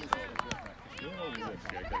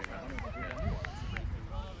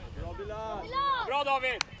 Bra Bilal! Bra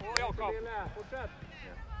David! Och Jakob! Fortsätt!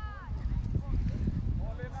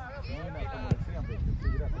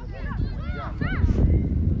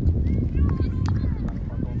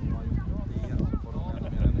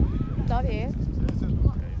 David.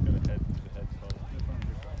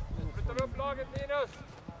 Flyttar vi upp laget, Linus!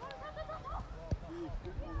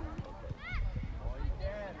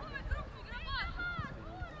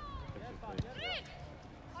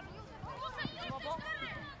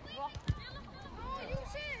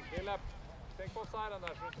 Lilla, tänk på sidan där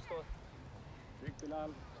så du inte står. Tryck Bilal.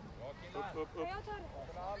 Upp.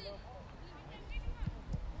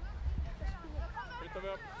 Flyttar vi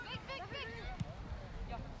upp.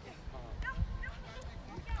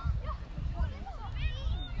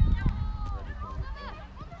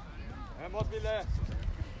 Hemåt Ville!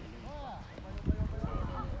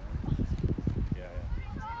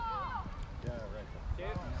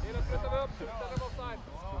 Linus, flyttar vi upp. Flyttar vi offside.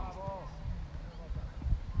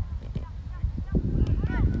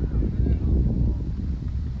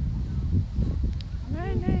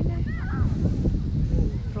 Nej.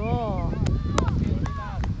 Bra.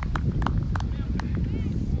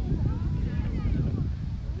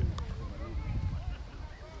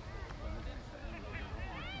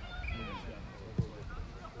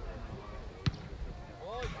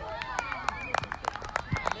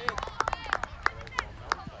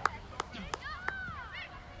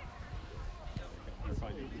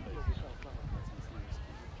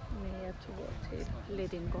 Med tåg till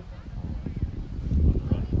Lidingö.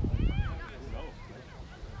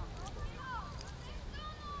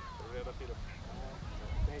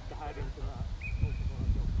 Det här är inte med.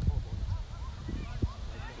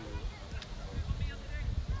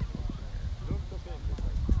 Lugnt och fint.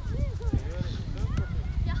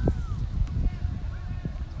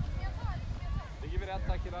 Ligger vi rätt,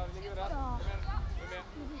 tack killar. Ligger vi rätt? Kom igen.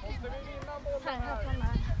 Måste vi vinna bollen här?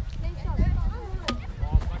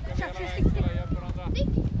 Ja, snacka med hela vägen. Killar, hjälp varandra.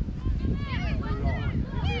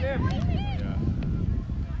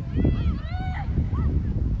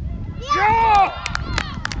 Ja!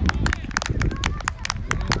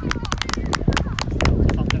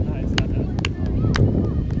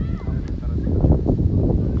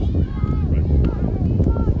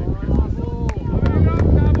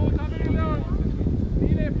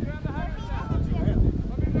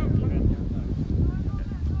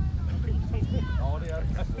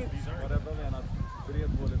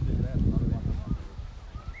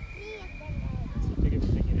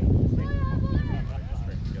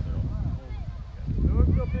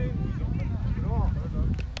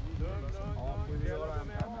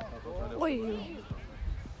 Oj.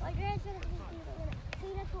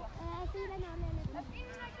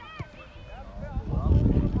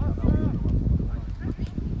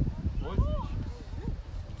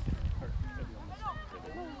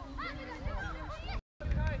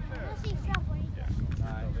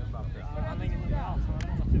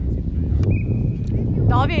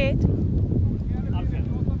 David.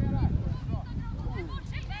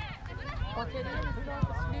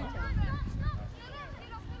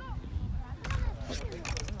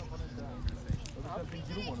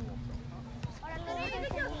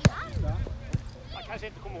 Man kanske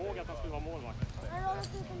inte kommer ihåg att han skulle vara målvakt.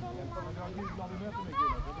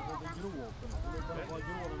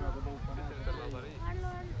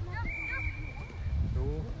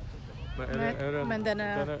 Men den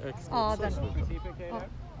är ja, den. Ja.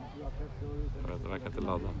 Det verkar inte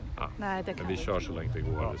ladda. Ja. Nej, det kan Men vi kör så länge det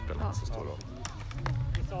går. Vi spelar inte så stor roll.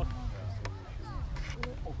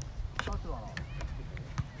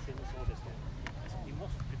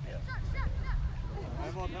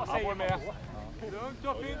 Han var med. Lugnt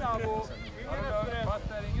och fint, Abo.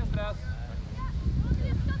 Ingen stress.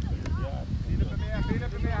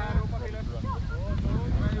 Filip är med här. Ropa Filip.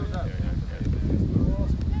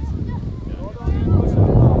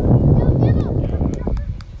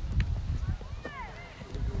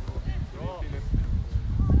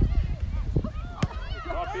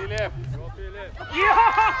 Bra Filip. Bra Filip. Ja!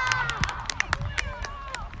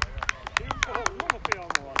 Kul för honom att få göra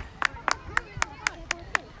mål.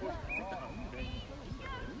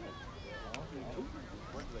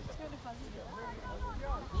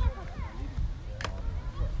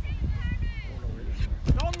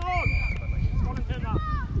 Sollentuna.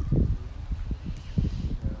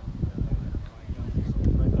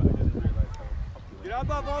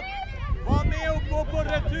 Grabbar, var med och gå på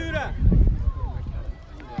returen.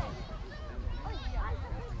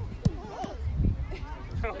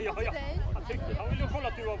 Ja. Han ville ju kolla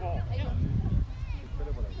att du var bra.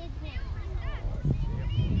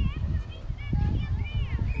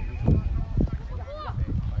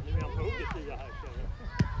 Nu är han på hugget i det här.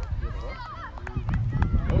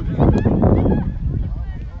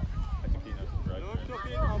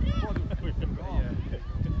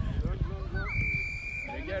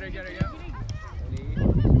 Rygga.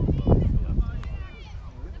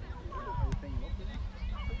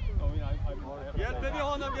 Hjälper vi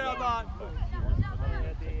honom, grabbar?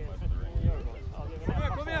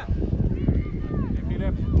 Kom igen!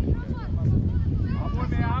 Filip. Han går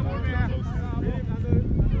med.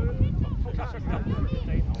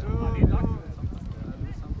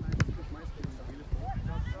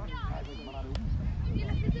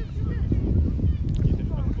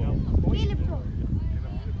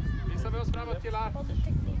 Visar vi oss framåt, killar.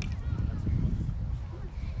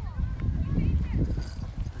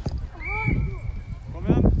 Kom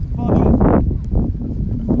igen, Fado.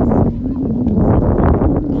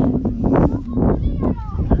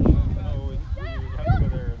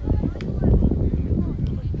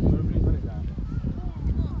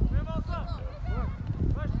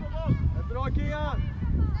 Bra Kian!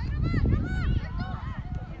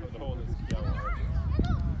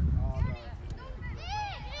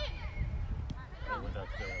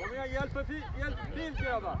 Kom igen, hjälp till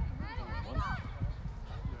grabbar!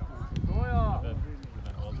 Såja!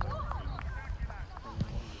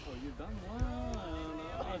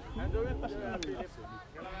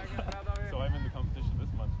 So I'm in the competition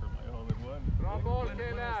this month for my hole in one. Bra boll,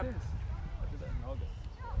 killar! I did that in August.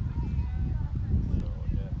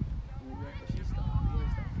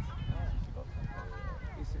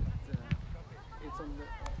 It's on the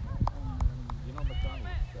you know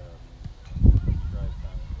McDonald's drive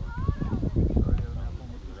down.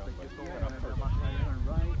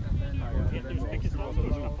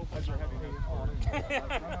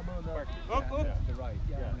 Upp! The right,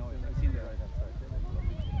 yeah, I know. I've seen the right hand side.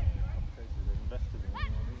 Invested in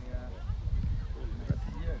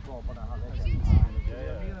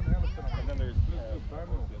and then there's no,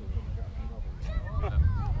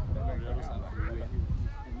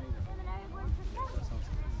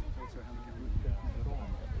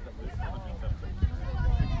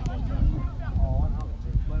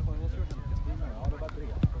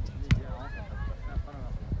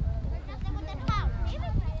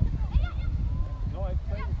 I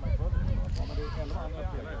played with my brother.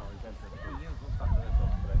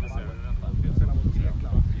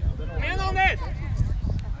 Men om det!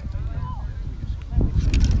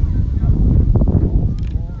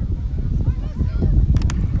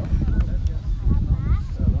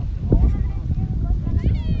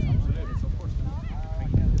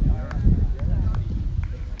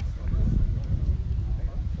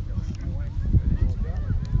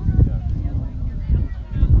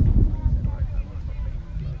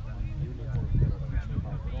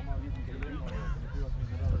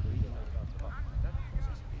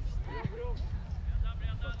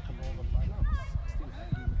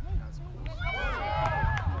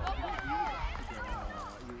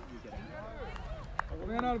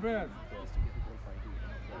 Kom igen Alfred!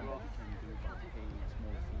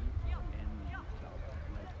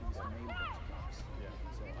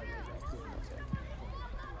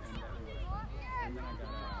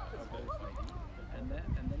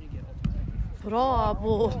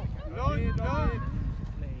 Bravo! Lugnt, lugnt!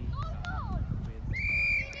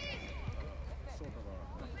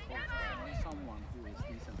 Someone who is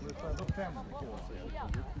decent. Det är ändå 5 på sig.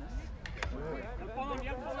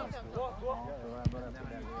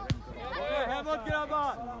 Hemåt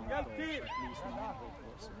grabbar! Hjälp till!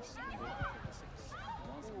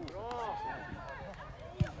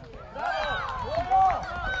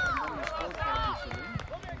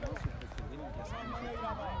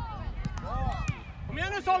 Kom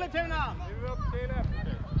igen nu Sollentuna! Nu upp till det.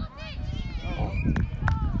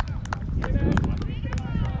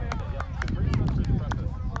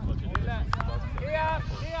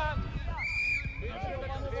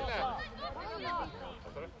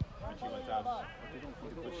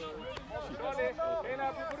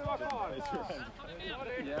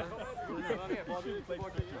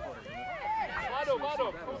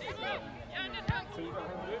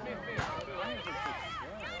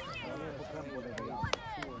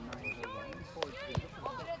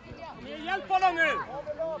 Hjälp honom nu!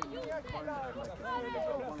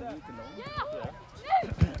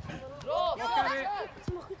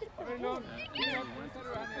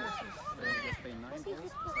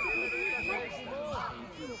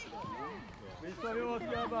 Visar vi oss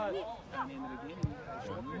grabbar.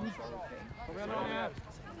 Kom igen Daniel.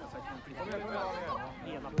 Kom igen Daniel.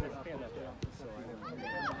 Hela pressspelet.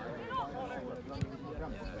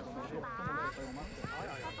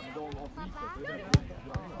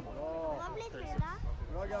 Vad blir det då?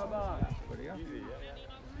 Bra grabbar.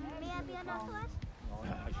 Med benen först?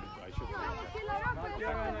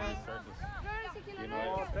 Markera henne.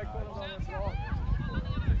 Ja, täck honom Daniel. Bra.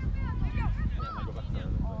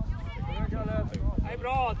 Kom igen Kalle. Det är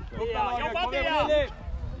bra! Jobba Dia!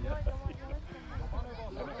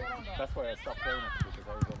 That's why I stopped playing it because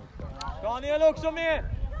I was almost Daniel också med!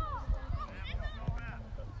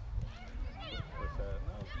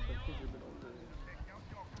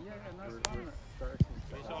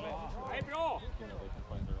 Det är bra!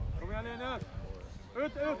 Kom igen Linus!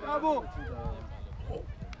 Ut, Abo!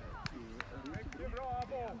 Mycket bra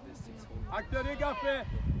Abo! Akta dig Gaffe!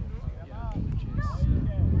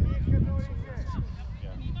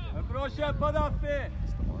 En bra kämpa Daffe!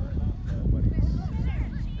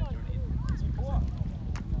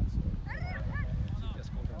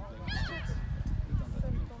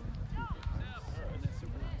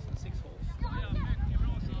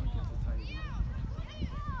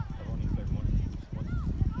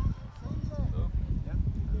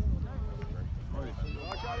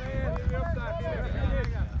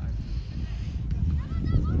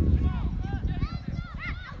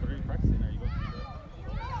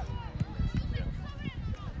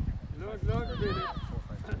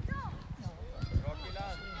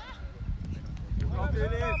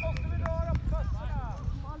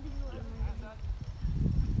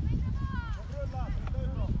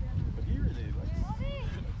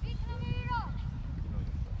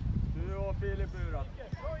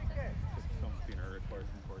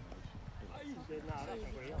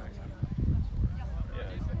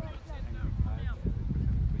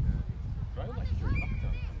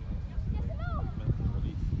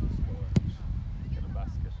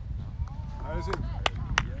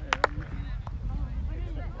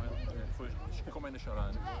 Kom in och köra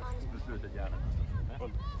en beslutet gärna.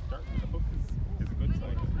 Start with the hook is a good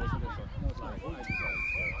sign.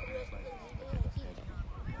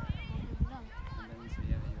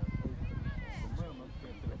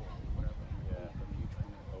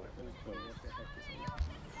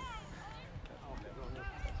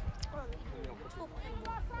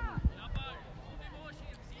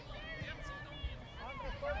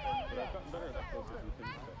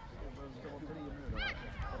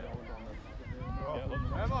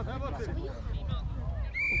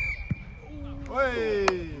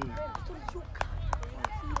 Oj!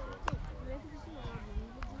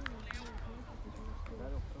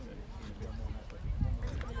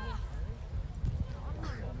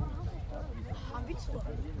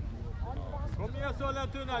 Kom igen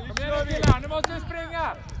Sollentuna, nu Kom kör igen vi! killar, nu måste vi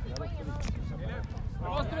springa! Nu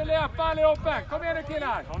måste vi löpa allihopa! Kom igen nu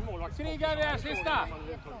killar! Kriga det här sista!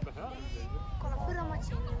 Kolla förra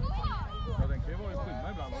matchen. Ja, den kan ju vara i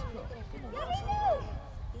skymma ibland också.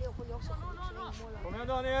 Kom igen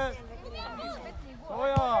Daniel!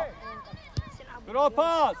 Såja! Bra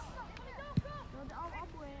pass!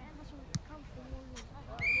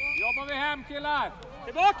 Jobbar vi hem killar!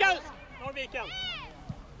 Tillbaka Norrviken!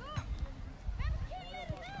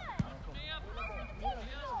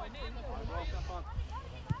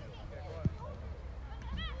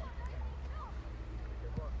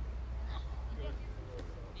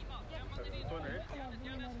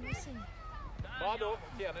 Ja, då.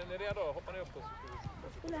 Ken, är ni redo? Hoppar ni upp då?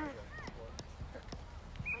 Kolla här.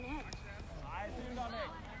 Han är här. Nej, synd Alex.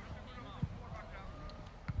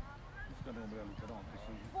 Nu ska de börja likadant.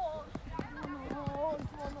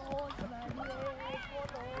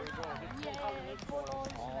 2-0.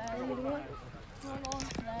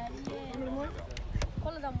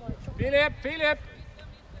 Kolla där mål. Filip!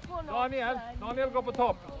 Daniel går på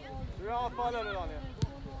topp. Du är anfallare nu Daniel.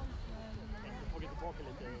 Tagit tillbaka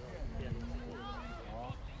lite.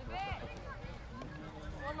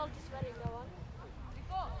 2-0 till Sverige, grabbar.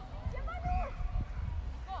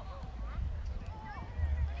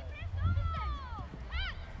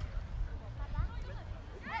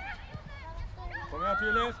 Kom igen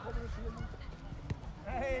Filip.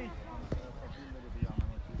 Hej!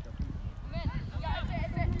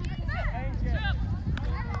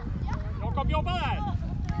 Jakob, jobba där!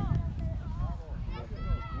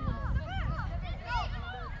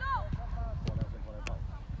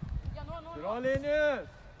 Bra Linus!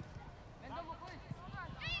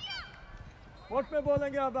 Bort med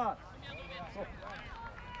bollen grabbar!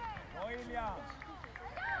 Bra Ilja!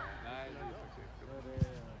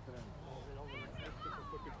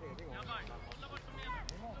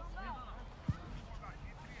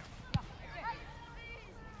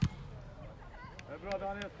 Det är bra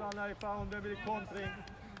Daniel, stanna i found, det blir kontring.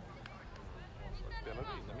 Spelar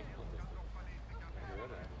du in i mitten? Gör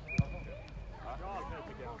det. Bra,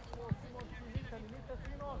 tycker jag.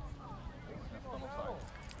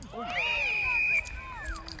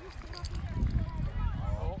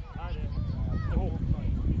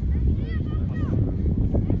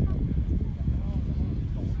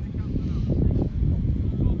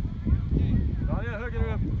 Daniel,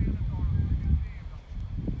 högre upp.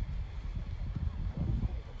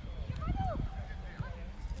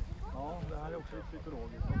 Ja, det här är också lite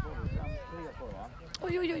psykologiskt.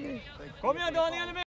 Oj. Kom igen Daniel!